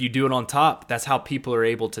walls. But if you do it on top, that's how people are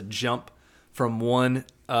able to jump from one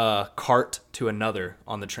cart to another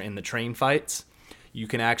on the train. In the train fights, you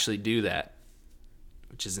can actually do that,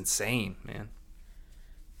 which is insane, man.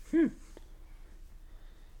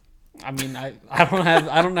 I mean, I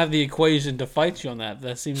don't have the equation to fight you on that.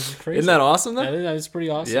 That seems crazy. Isn't that awesome though? That is pretty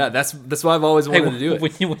awesome. Yeah, that's why I've always wanted to do it.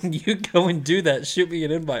 When you go and do that, shoot me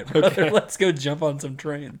an invite, brother. Okay. Let's go jump on some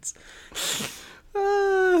trains.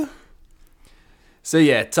 So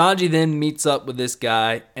yeah, Tanji then meets up with this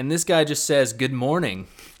guy, and this guy just says good morning,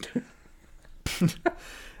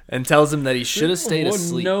 and tells him that he should have stayed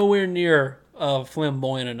asleep. Nowhere near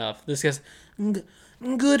flamboyant enough. This guy's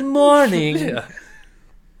good morning. Yeah.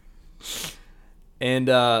 And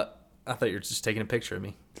I thought you were just taking a picture of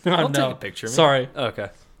me. Don't take a picture of me. Sorry. Okay.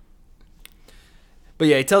 But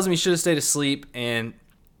yeah, he tells him he should have stayed asleep, and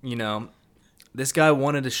this guy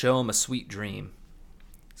wanted to show him a sweet dream.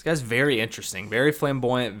 This guy's very interesting, very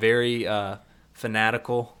flamboyant, very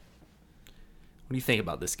fanatical. What do you think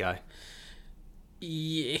about this guy?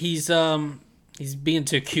 He's being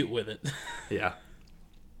too cute with it. Yeah.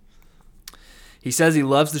 He says he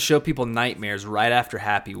loves to show people nightmares right after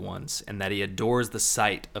happy ones, and that he adores the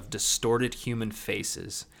sight of distorted human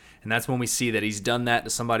faces. And that's when we see that he's done that to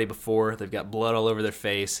somebody before. They've got blood all over their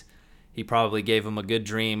face. He probably gave them a good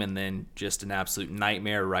dream and then just an absolute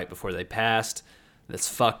nightmare right before they passed. That's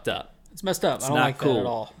fucked up. It's messed up. It's I don't like that at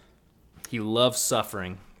all. He loves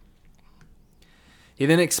suffering. He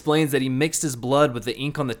then explains that he mixed his blood with the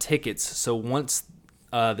ink on the tickets, so once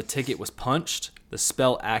the ticket was punched, the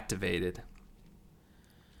spell activated.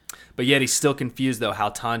 But yet he's still confused, though, how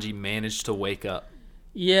Tanji managed to wake up.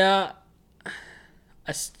 Yeah.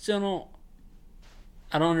 I don't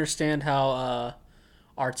understand how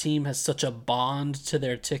our team has such a bond to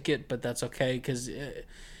their ticket, but that's okay, because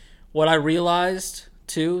what I realized,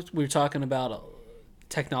 too, we were talking about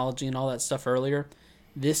technology and all that stuff earlier.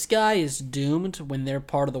 This guy is doomed when their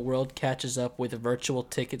part of the world catches up with virtual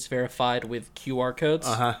tickets verified with QR codes.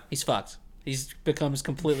 He's fucked. He becomes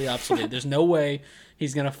completely obsolete. There's no way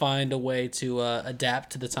he's going to find a way to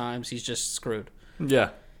adapt to the times. He's just screwed. Yeah.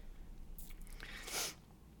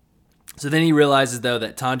 So then he realizes, though,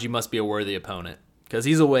 that Tanji must be a worthy opponent because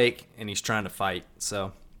he's awake and he's trying to fight.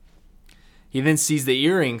 So he then sees the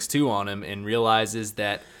earrings, too, on him and realizes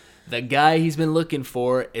that the guy he's been looking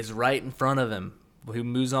for is right in front of him, who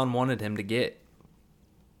Muzan wanted him to get.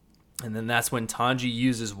 And then that's when Tanji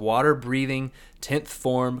uses water-breathing, 10th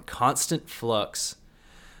form, constant flux,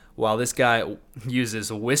 while this guy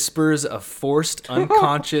uses whispers of forced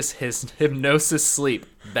unconscious hypnosis sleep.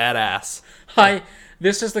 Badass.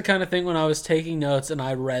 This is the kind of thing when I was taking notes and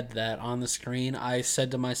I read that on the screen, I said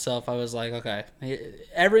to myself, I was like, okay,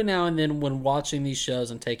 every now and then when watching these shows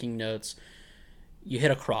and taking notes, you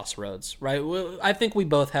hit a crossroads, right? I think we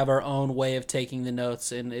both have our own way of taking the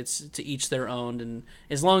notes, and it's to each their own, and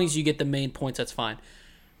as long as you get the main points, that's fine.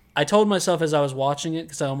 I told myself as I was watching it,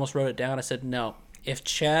 because I almost wrote it down, I said, no, if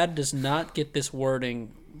Chad does not get this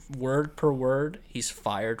wording word per word, he's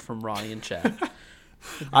fired from Ronnie and Chad.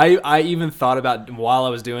 I even thought about, while I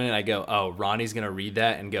was doing it, I go, oh, Ronnie's going to read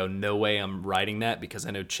that and go, no way I'm writing that because I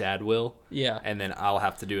know Chad will. Yeah. And then I'll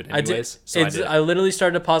have to do it anyways. I literally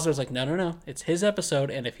started to pause. I was like, no. It's his episode.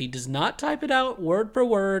 And if he does not type it out word per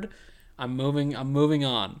word, I'm moving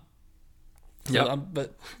on. Yeah.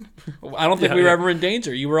 But I don't think we were ever in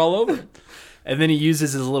danger. You were all over it. And then he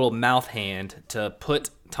uses his little mouth hand to put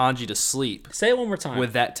Tanji to sleep. Say it one more time.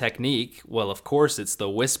 With that technique, well, of course, it's the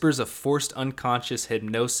whispers of forced unconscious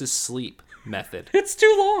hypnosis sleep method. It's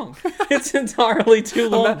too long. It's entirely too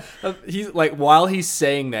long. He's like, while he's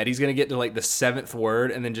saying that, he's gonna get to like the 7th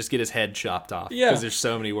word and then just get his head chopped off. Yeah, because there's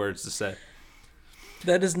so many words to say.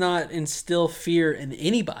 That does not instill fear in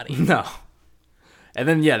anybody. No. And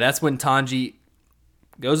then that's when Tanji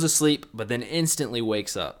goes to sleep, but then instantly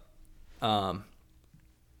wakes up.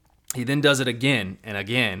 He then does it again and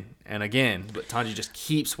again and again, but Tanji just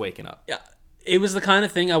keeps waking up. Yeah, It was the kind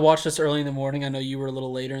of thing I watched this early in the morning. I know you were a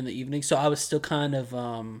little later in the evening, so I was still kind of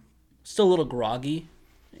still a little groggy,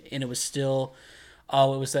 and it was still.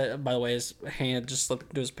 Oh, it was that. By the way, his hand just slipped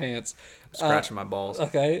into his pants. Scratching my balls.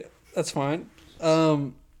 Okay, that's fine.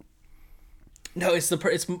 No, it's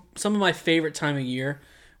some of my favorite time of year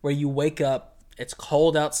where you wake up. It's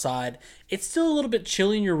cold outside. It's still a little bit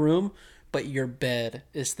chilly in your room, but your bed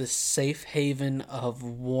is the safe haven of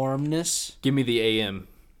warmness. Give me the AM.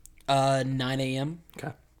 9 a.m.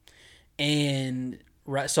 Okay. And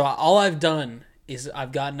so all I've done is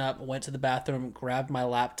I've gotten up, went to the bathroom, grabbed my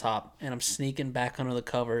laptop, and I'm sneaking back under the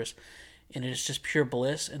covers, and it's just pure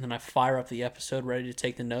bliss. And then I fire up the episode, ready to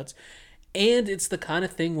take the notes. And it's the kind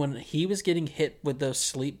of thing when he was getting hit with those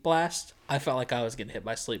sleep blasts, I felt like I was getting hit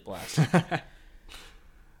by sleep blasts.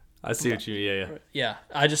 I see what you. Yeah. Yeah,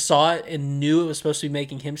 I just saw it and knew it was supposed to be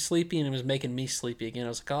making him sleepy, and it was making me sleepy again. I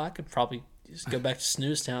was like, oh, I could probably just go back to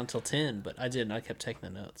snooze town until 10, but I didn't. I kept taking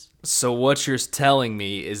the notes. So what you're telling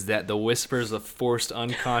me is that the whispers of forced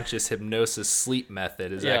unconscious hypnosis sleep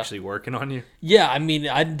method is actually working on you? Yeah, I mean,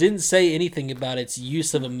 I didn't say anything about its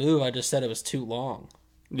use of a move. I just said it was too long.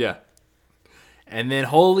 Yeah. And then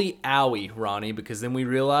holy owie, Ronnie, because then we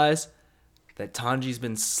realize that Tanji's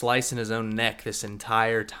been slicing his own neck this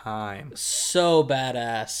entire time. So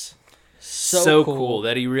badass. So cool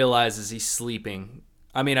that he realizes he's sleeping.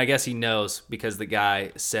 I mean, I guess he knows because the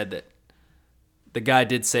guy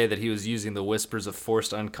did say that he was using the whispers of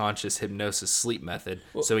forced unconscious hypnosis sleep method.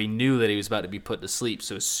 So he knew that he was about to be put to sleep.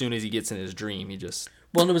 So as soon as he gets in his dream, he just...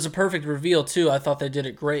 Well, and it was a perfect reveal, too. I thought they did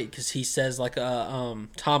it great because he says, like,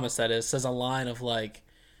 Thomas, that is, says a line of, like,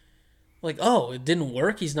 oh, it didn't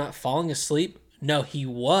work? He's not falling asleep? No, he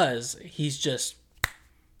was. He's just...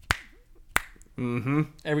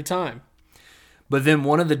 Every time. But then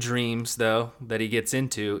one of the dreams, though, that he gets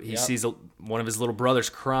into, he sees one of his little brothers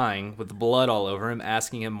crying with blood all over him,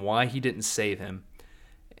 asking him why he didn't save him.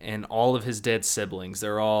 And all of his dead siblings,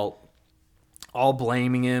 they're all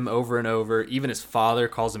blaming him over and over. Even his father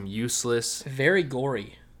calls him useless. Very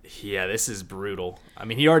gory. Yeah, this is brutal. I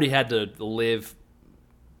mean, he already had to live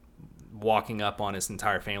walking up on his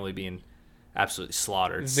entire family being absolutely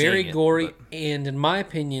slaughtered. Very gory, and in my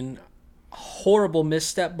opinion... horrible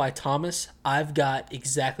misstep by Thomas. I've got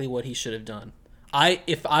exactly what he should have done.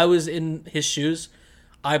 If I was in his shoes,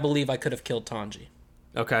 I believe I could have killed Tanji.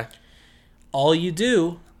 Okay. All you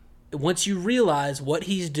do, once you realize what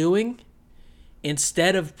he's doing,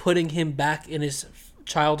 instead of putting him back in his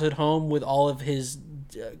childhood home with all of his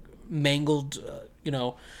mangled,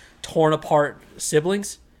 torn apart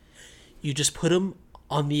siblings, you just put him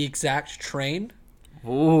on the exact train.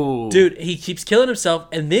 Ooh. Dude, he keeps killing himself,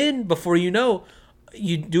 and then before you know,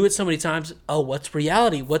 you do it so many times, oh, what's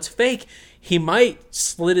reality? What's fake? He might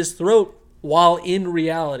slit his throat while in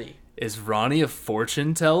reality. Is Ronnie a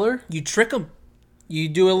fortune teller? You trick him. You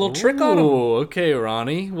do a little trick on him. Oh, okay,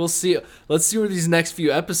 Ronnie. We'll see. Let's see where these next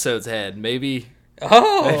few episodes head. Maybe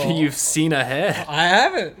you've seen ahead. I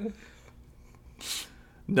haven't.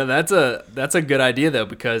 No, that's a good idea, though,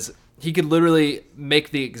 because... he could literally make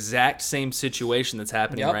the exact same situation that's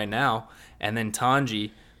happening right now, and then Tanji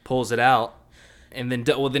pulls it out, and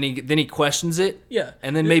then he questions it,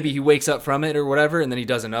 and then maybe he wakes up from it or whatever, and then he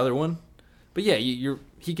does another one. But yeah,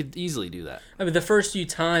 he could easily do that. I mean, the first few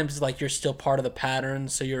times, like, you're still part of the pattern,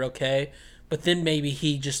 so you're okay. But then maybe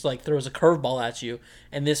he just like throws a curveball at you,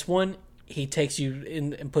 and this one he takes you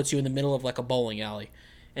in and puts you in the middle of like a bowling alley,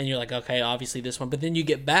 and you're like, okay, obviously this one. But then you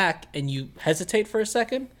get back and you hesitate for a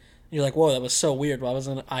second. You're like, whoa, that was so weird. Why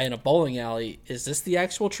wasn't I in a bowling alley? Is this the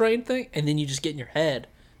actual train thing? And then you just get in your head,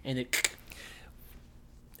 and it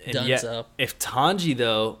dones up. If Tanji,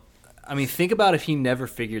 though, I mean, think about if he never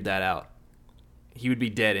figured that out. He would be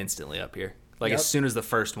dead instantly up here. Like, as soon as the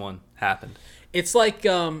first one happened. It's like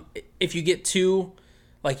if you get two,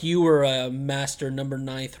 like you were a master number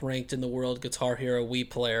 9th ranked in the world Guitar Hero Wii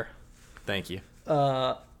player. Thank you.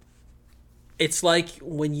 It's like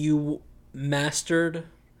when you mastered...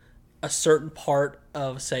 a certain part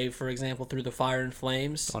of, say, for example, Through the Fire and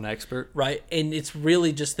Flames. On Expert. Right? And it's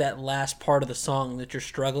really just that last part of the song that you're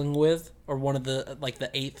struggling with, or one of the, like, the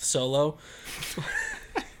 8th solo.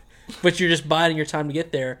 But you're just biding your time to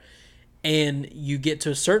get there. And you get to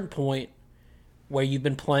a certain point where you've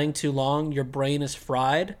been playing too long, your brain is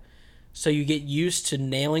fried, so you get used to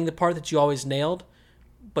nailing the part that you always nailed,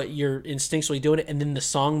 but you're instinctually doing it, and then the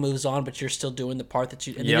song moves on, but you're still doing the part that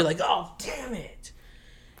you... And then you're like, oh, damn it!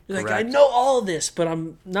 You're like, I know all of this, but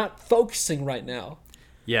I'm not focusing right now.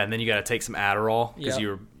 Yeah, and then you got to take some Adderall because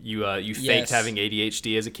you faked having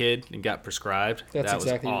ADHD as a kid and got prescribed. That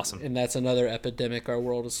was awesome. And that's another epidemic our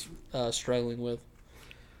world is struggling with.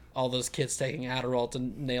 all those kids taking Adderall to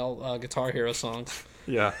nail Guitar Hero songs.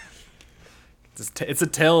 Yeah. It's a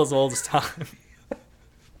tale as old as time.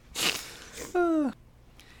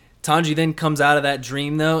 Tanji then comes out of that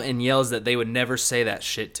dream, though, and yells that they would never say that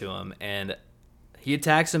shit to him. And he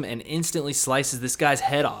attacks him and instantly slices this guy's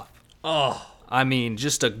head off. Oh. I mean,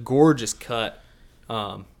 just a gorgeous cut.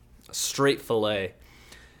 A straight fillet.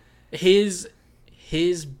 His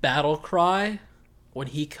battle cry when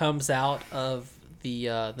he comes out of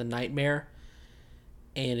the nightmare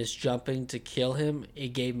and is jumping to kill him, it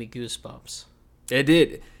gave me goosebumps. It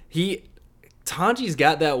did. Tanji's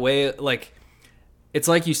got that way, like, it's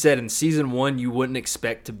like you said, in season 1, you wouldn't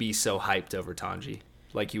expect to be so hyped over Tanji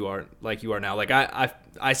like you are now. Like, I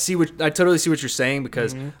totally see what you're saying,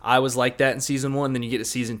 because I was like that in season 1, then you get to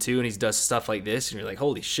season 2 and he does stuff like this and you're like,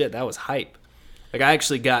 holy shit, that was hype. Like, I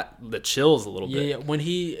actually got the chills a little bit. Yeah,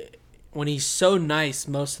 when he's so nice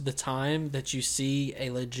most of the time that you see a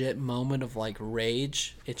legit moment of, like,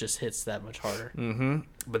 rage, it just hits that much harder. Mm-hmm.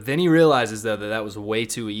 But then he realizes, though, that was way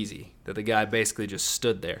too easy, that the guy basically just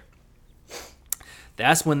stood there.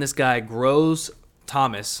 That's when this guy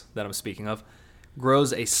Thomas, that I'm speaking of,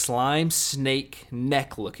 grows a slime snake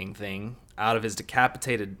neck-looking thing out of his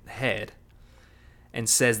decapitated head and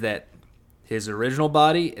says that his original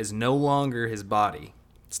body is no longer his body.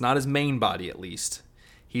 It's not his main body, at least.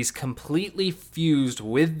 He's completely fused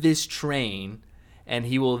with this train, and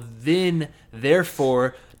he will then,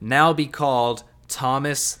 therefore, now be called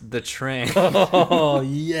Thomas the Train. Oh,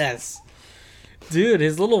 yes. Dude,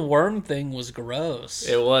 his little worm thing was gross.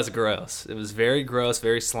 It was gross. It was very gross,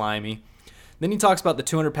 very slimy. Then he talks about the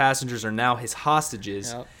 200 passengers are now his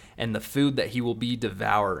hostages, and the food that he will be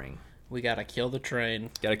devouring. We gotta kill the train.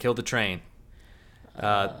 Gotta kill the train.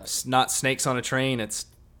 Not snakes on a train, it's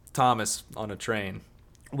Thomas on a train.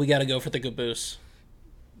 We gotta go for the caboose.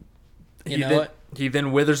 You know what? He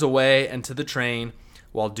then withers away into the train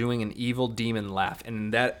while doing an evil demon laugh.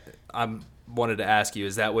 And that, I wanted to ask you,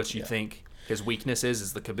 is that what you think his weakness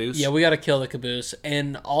is the caboose? Yeah, we gotta kill the caboose.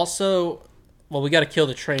 And also, well, we gotta kill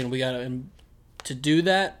the train. To do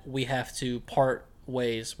that, we have to part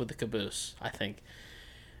ways with the caboose, I think.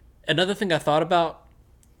 Another thing I thought about,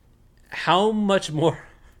 and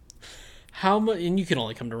you can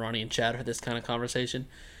only come to Ronnie and Chad for this kind of conversation,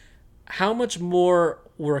 how much more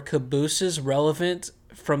were cabooses relevant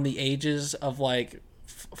from the ages of like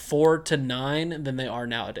 4 to 9 than they are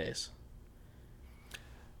nowadays?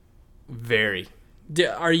 Very.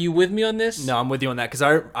 Are you with me on this? No, I'm with you on that,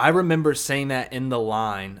 because I remember saying that in the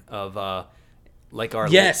line of like our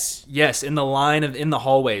yes in the line in the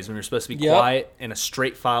hallways when you're supposed to be quiet in a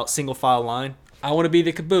single file line. I want to be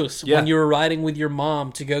the caboose. When you were riding with your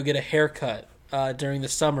mom to go get a haircut during the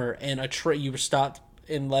summer, and you were stopped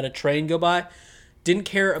and let a train go by, didn't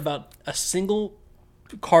care about a single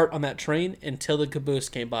cart on that train until the caboose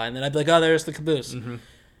came by, and then I'd be like, oh, there's the caboose. Mm-hmm.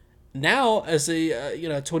 Now, as a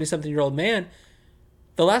 20-something-year-old man,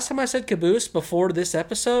 the last time I said caboose before this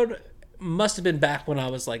episode must have been back when I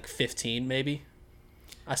was like 15, maybe.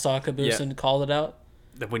 I saw a caboose and called it out.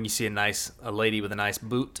 When you see a lady with a nice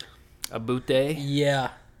boot, a boot day. Yeah,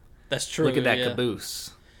 that's true. Look at that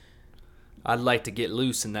caboose. I'd like to get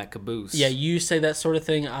loose in that caboose. Yeah, you say that sort of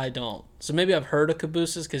thing. I don't. So maybe I've heard of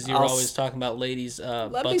cabooses because you're always talking about ladies'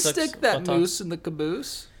 Let me stick that moose in the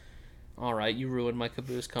caboose. All right, you ruined my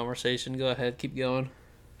caboose conversation. Go ahead, keep going.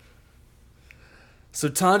 So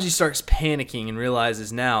Tanji starts panicking and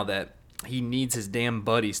realizes now that he needs his damn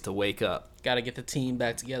buddies to wake up. Got to get the team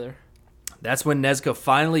back together. That's when Nezuko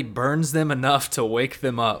finally burns them enough to wake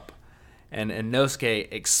them up. And Inosuke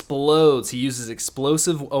explodes. He uses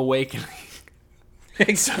explosive awakening.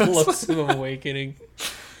 Explosive awakening.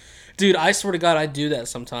 Dude, I swear to God, I do that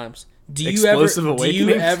sometimes. Do you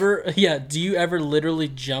ever literally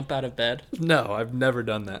jump out of bed? No, I've never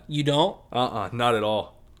done that. You don't? Not at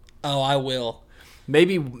all. Oh, I will.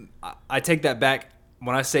 Maybe, I take that back.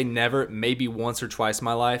 When I say never, maybe once or twice in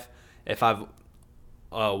my life, if I've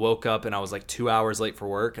woke up and I was like 2 hours late for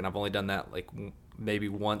work, and I've only done that like maybe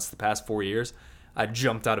once the past 4 years, I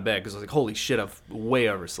jumped out of bed because I was like, holy shit, I've way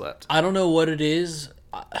overslept. I don't know what it is.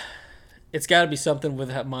 It's got to be something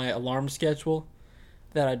with my alarm schedule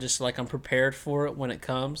that I'm prepared for it when it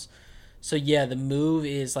comes. So yeah, the move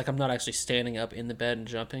is like I'm not actually standing up in the bed and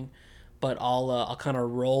jumping, but I'll kind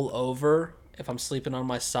of roll over if I'm sleeping on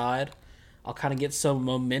my side. I'll kind of get some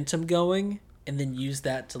momentum going and then use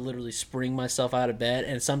that to literally spring myself out of bed.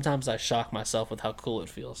 And sometimes I shock myself with how cool it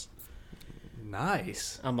feels.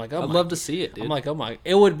 Nice. I'm like, I'd love to see it, dude. I'm like, oh my.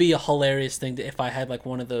 It would be a hilarious thing if I had like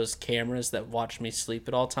one of those cameras that watch me sleep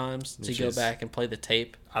at all times to go back and play the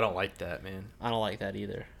tape. I don't like that, man. I don't like that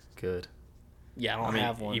either. Good. Yeah, I don't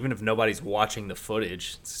have one. Even if nobody's watching the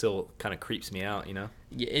footage, it still kind of creeps me out, you know?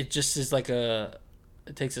 Yeah, it just is like it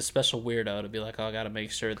takes a special weirdo to be like, oh, I got to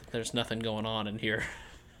make sure that there's nothing going on in here.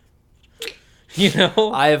 You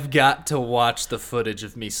know? I have got to watch the footage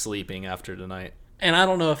of me sleeping after tonight. And I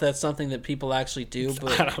don't know if that's something that people actually do,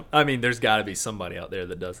 but there's got to be somebody out there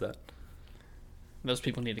that does that. Those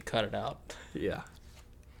people need to cut it out. Yeah.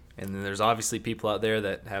 And then there's obviously people out there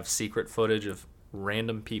that have secret footage of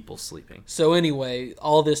random people sleeping. So anyway,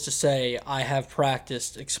 all this to say, I have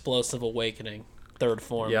practiced Explosive Awakening, 3rd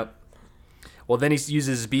form. Yep. Well, then he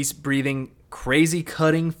uses beast breathing, crazy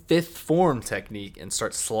cutting 5th form technique and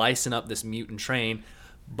starts slicing up this mutant train.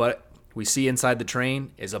 But we see inside the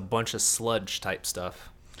train is a bunch of sludge type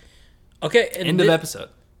stuff. Okay. End of episode.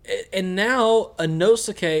 And now,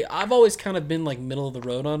 Inosuke, I've always kind of been like middle of the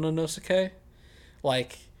road on Inosuke.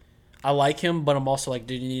 Like, I like him, but I'm also like,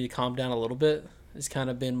 dude, you need to calm down a little bit. It's kind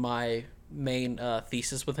of been my main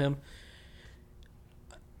thesis with him.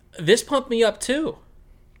 This pumped me up too.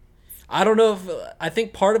 I don't know I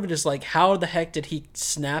think part of it is like, how the heck did he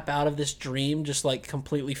snap out of this dream just like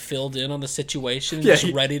completely filled in on the situation,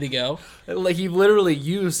 just ready to go? Like he literally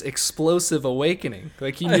used explosive awakening.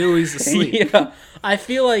 Like he knew he's asleep. Yeah, I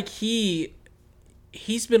feel like he's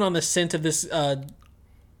been on the scent of this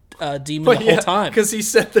demon the whole time. Because he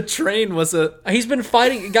said the train was He's been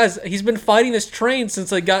fighting, guys. He's been fighting this train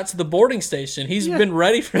since I got to the boarding station. He's been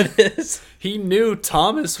ready for this. He knew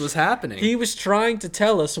Thomas was happening. He was trying to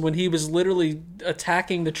tell us when he was literally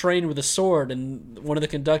attacking the train with a sword, and one of the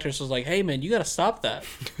conductors was like, "Hey, man, you got to stop that."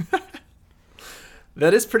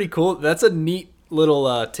 That is pretty cool. That's a neat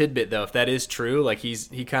little tidbit, though. If that is true, like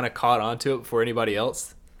he kind of caught on to it before anybody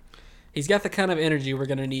else. He's got the kind of energy we're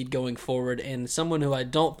going to need going forward, and someone who I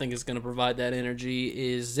don't think is going to provide that energy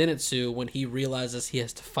is Zenitsu when he realizes he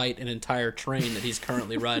has to fight an entire train that he's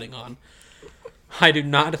currently riding on. I do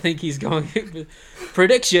not think he's going...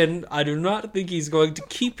 Prediction, I do not think he's going to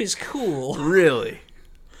keep his cool. Really?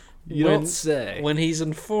 You don't say. When he's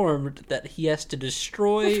informed that he has to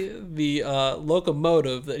destroy the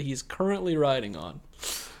locomotive that he's currently riding on.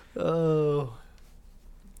 Oh...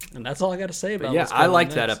 And that's all I got to say about it. Yeah, I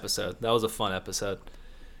liked that episode. That was a fun episode.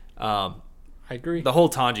 I agree. The whole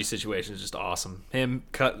Tanji situation is just awesome. Him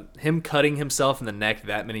cutting himself in the neck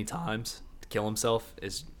that many times to kill himself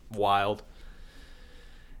is wild.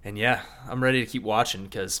 And yeah, I'm ready to keep watching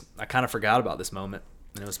because I kind of forgot about this moment.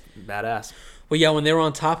 And it was badass. Well, yeah, when they were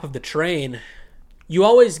on top of the train, you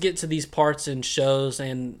always get to these parts in shows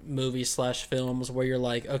and movies/films where you're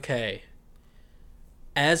like, okay,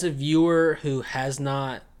 as a viewer who has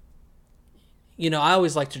not... I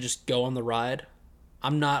always like to just go on the ride.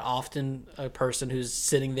 I'm not often a person who's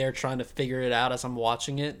sitting there trying to figure it out as I'm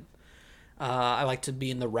watching it. I like to be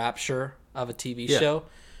in the rapture of a TV show.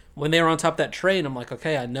 When they were on top of that train, I'm like,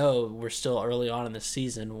 okay, I know we're still early on in the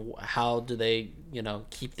season. How do they,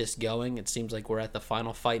 keep this going? It seems like we're at the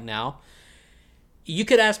final fight now. You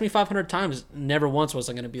could ask me 500 times. Never once was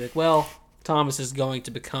I going to be like, well, Thomas is going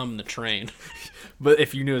to become the train. But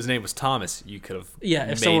if you knew his name was Thomas, you could have. Yeah,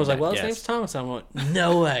 if someone was like, well, his name's Thomas, I'm like,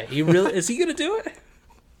 no way. He really is he going to do it?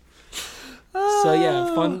 So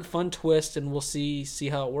yeah, fun twist, and we'll see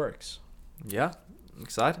how it works. Yeah, I'm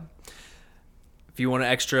excited. If you want an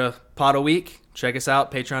extra pod a week, check us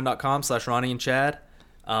out, patreon.com/Ronnie and Chad.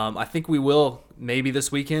 I think we will, maybe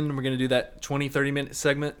this weekend, we're going to do that 20, 30-minute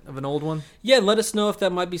segment of an old one. Yeah, let us know if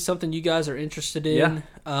that might be something you guys are interested in.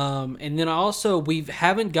 Yeah. And then also, we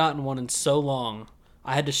haven't gotten one in so long.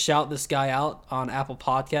 I had to shout this guy out on Apple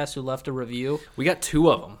Podcasts who left a review. We got 2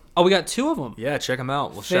 of them. Oh, we got 2 of them? Yeah, check them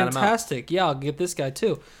out. We'll shout them out. Fantastic. Yeah, I'll get this guy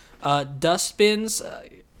too. Dustbins,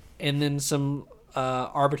 and then some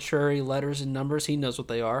arbitrary letters and numbers. He knows what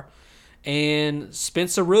they are. And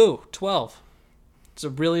Spenceroo, 12. So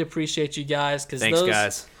really appreciate you guys. Thanks,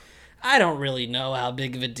 guys. I don't really know how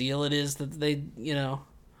big of a deal it is that they,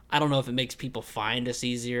 I don't know if it makes people find us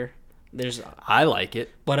easier. I like it,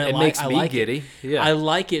 but it makes me giddy. Yeah, I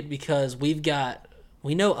like it because we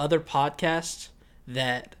know other podcasts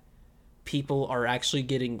that people are actually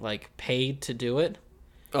getting like paid to do it.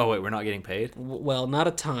 Oh wait, we're not getting paid? Well, not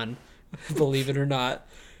a ton, believe it or not.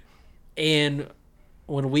 And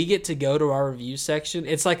when we get to go to our review section,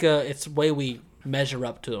 it's the way we measure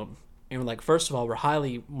up to them. And we're like, first of all,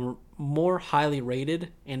 we're more highly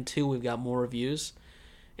rated, and 2, we've got more reviews.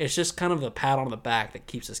 It's just kind of a pat on the back that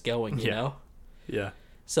keeps us going, you know? Yeah.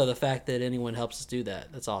 So the fact that anyone helps us do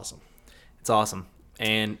that's awesome. It's awesome.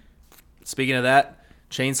 And speaking of that,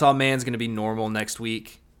 Chainsaw Man's going to be normal next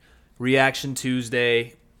week. Reaction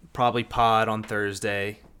Tuesday, probably pod on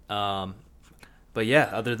Thursday. But yeah,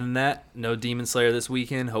 other than that, no Demon Slayer this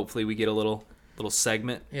weekend. Hopefully we get a little little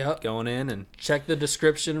segment going in. And check the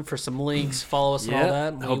description for some links. Follow us and all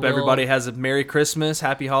that. I hope everybody has a Merry Christmas,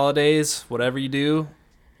 Happy Holidays, whatever you do.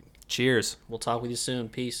 Cheers. We'll talk with you soon.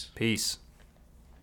 Peace. Peace.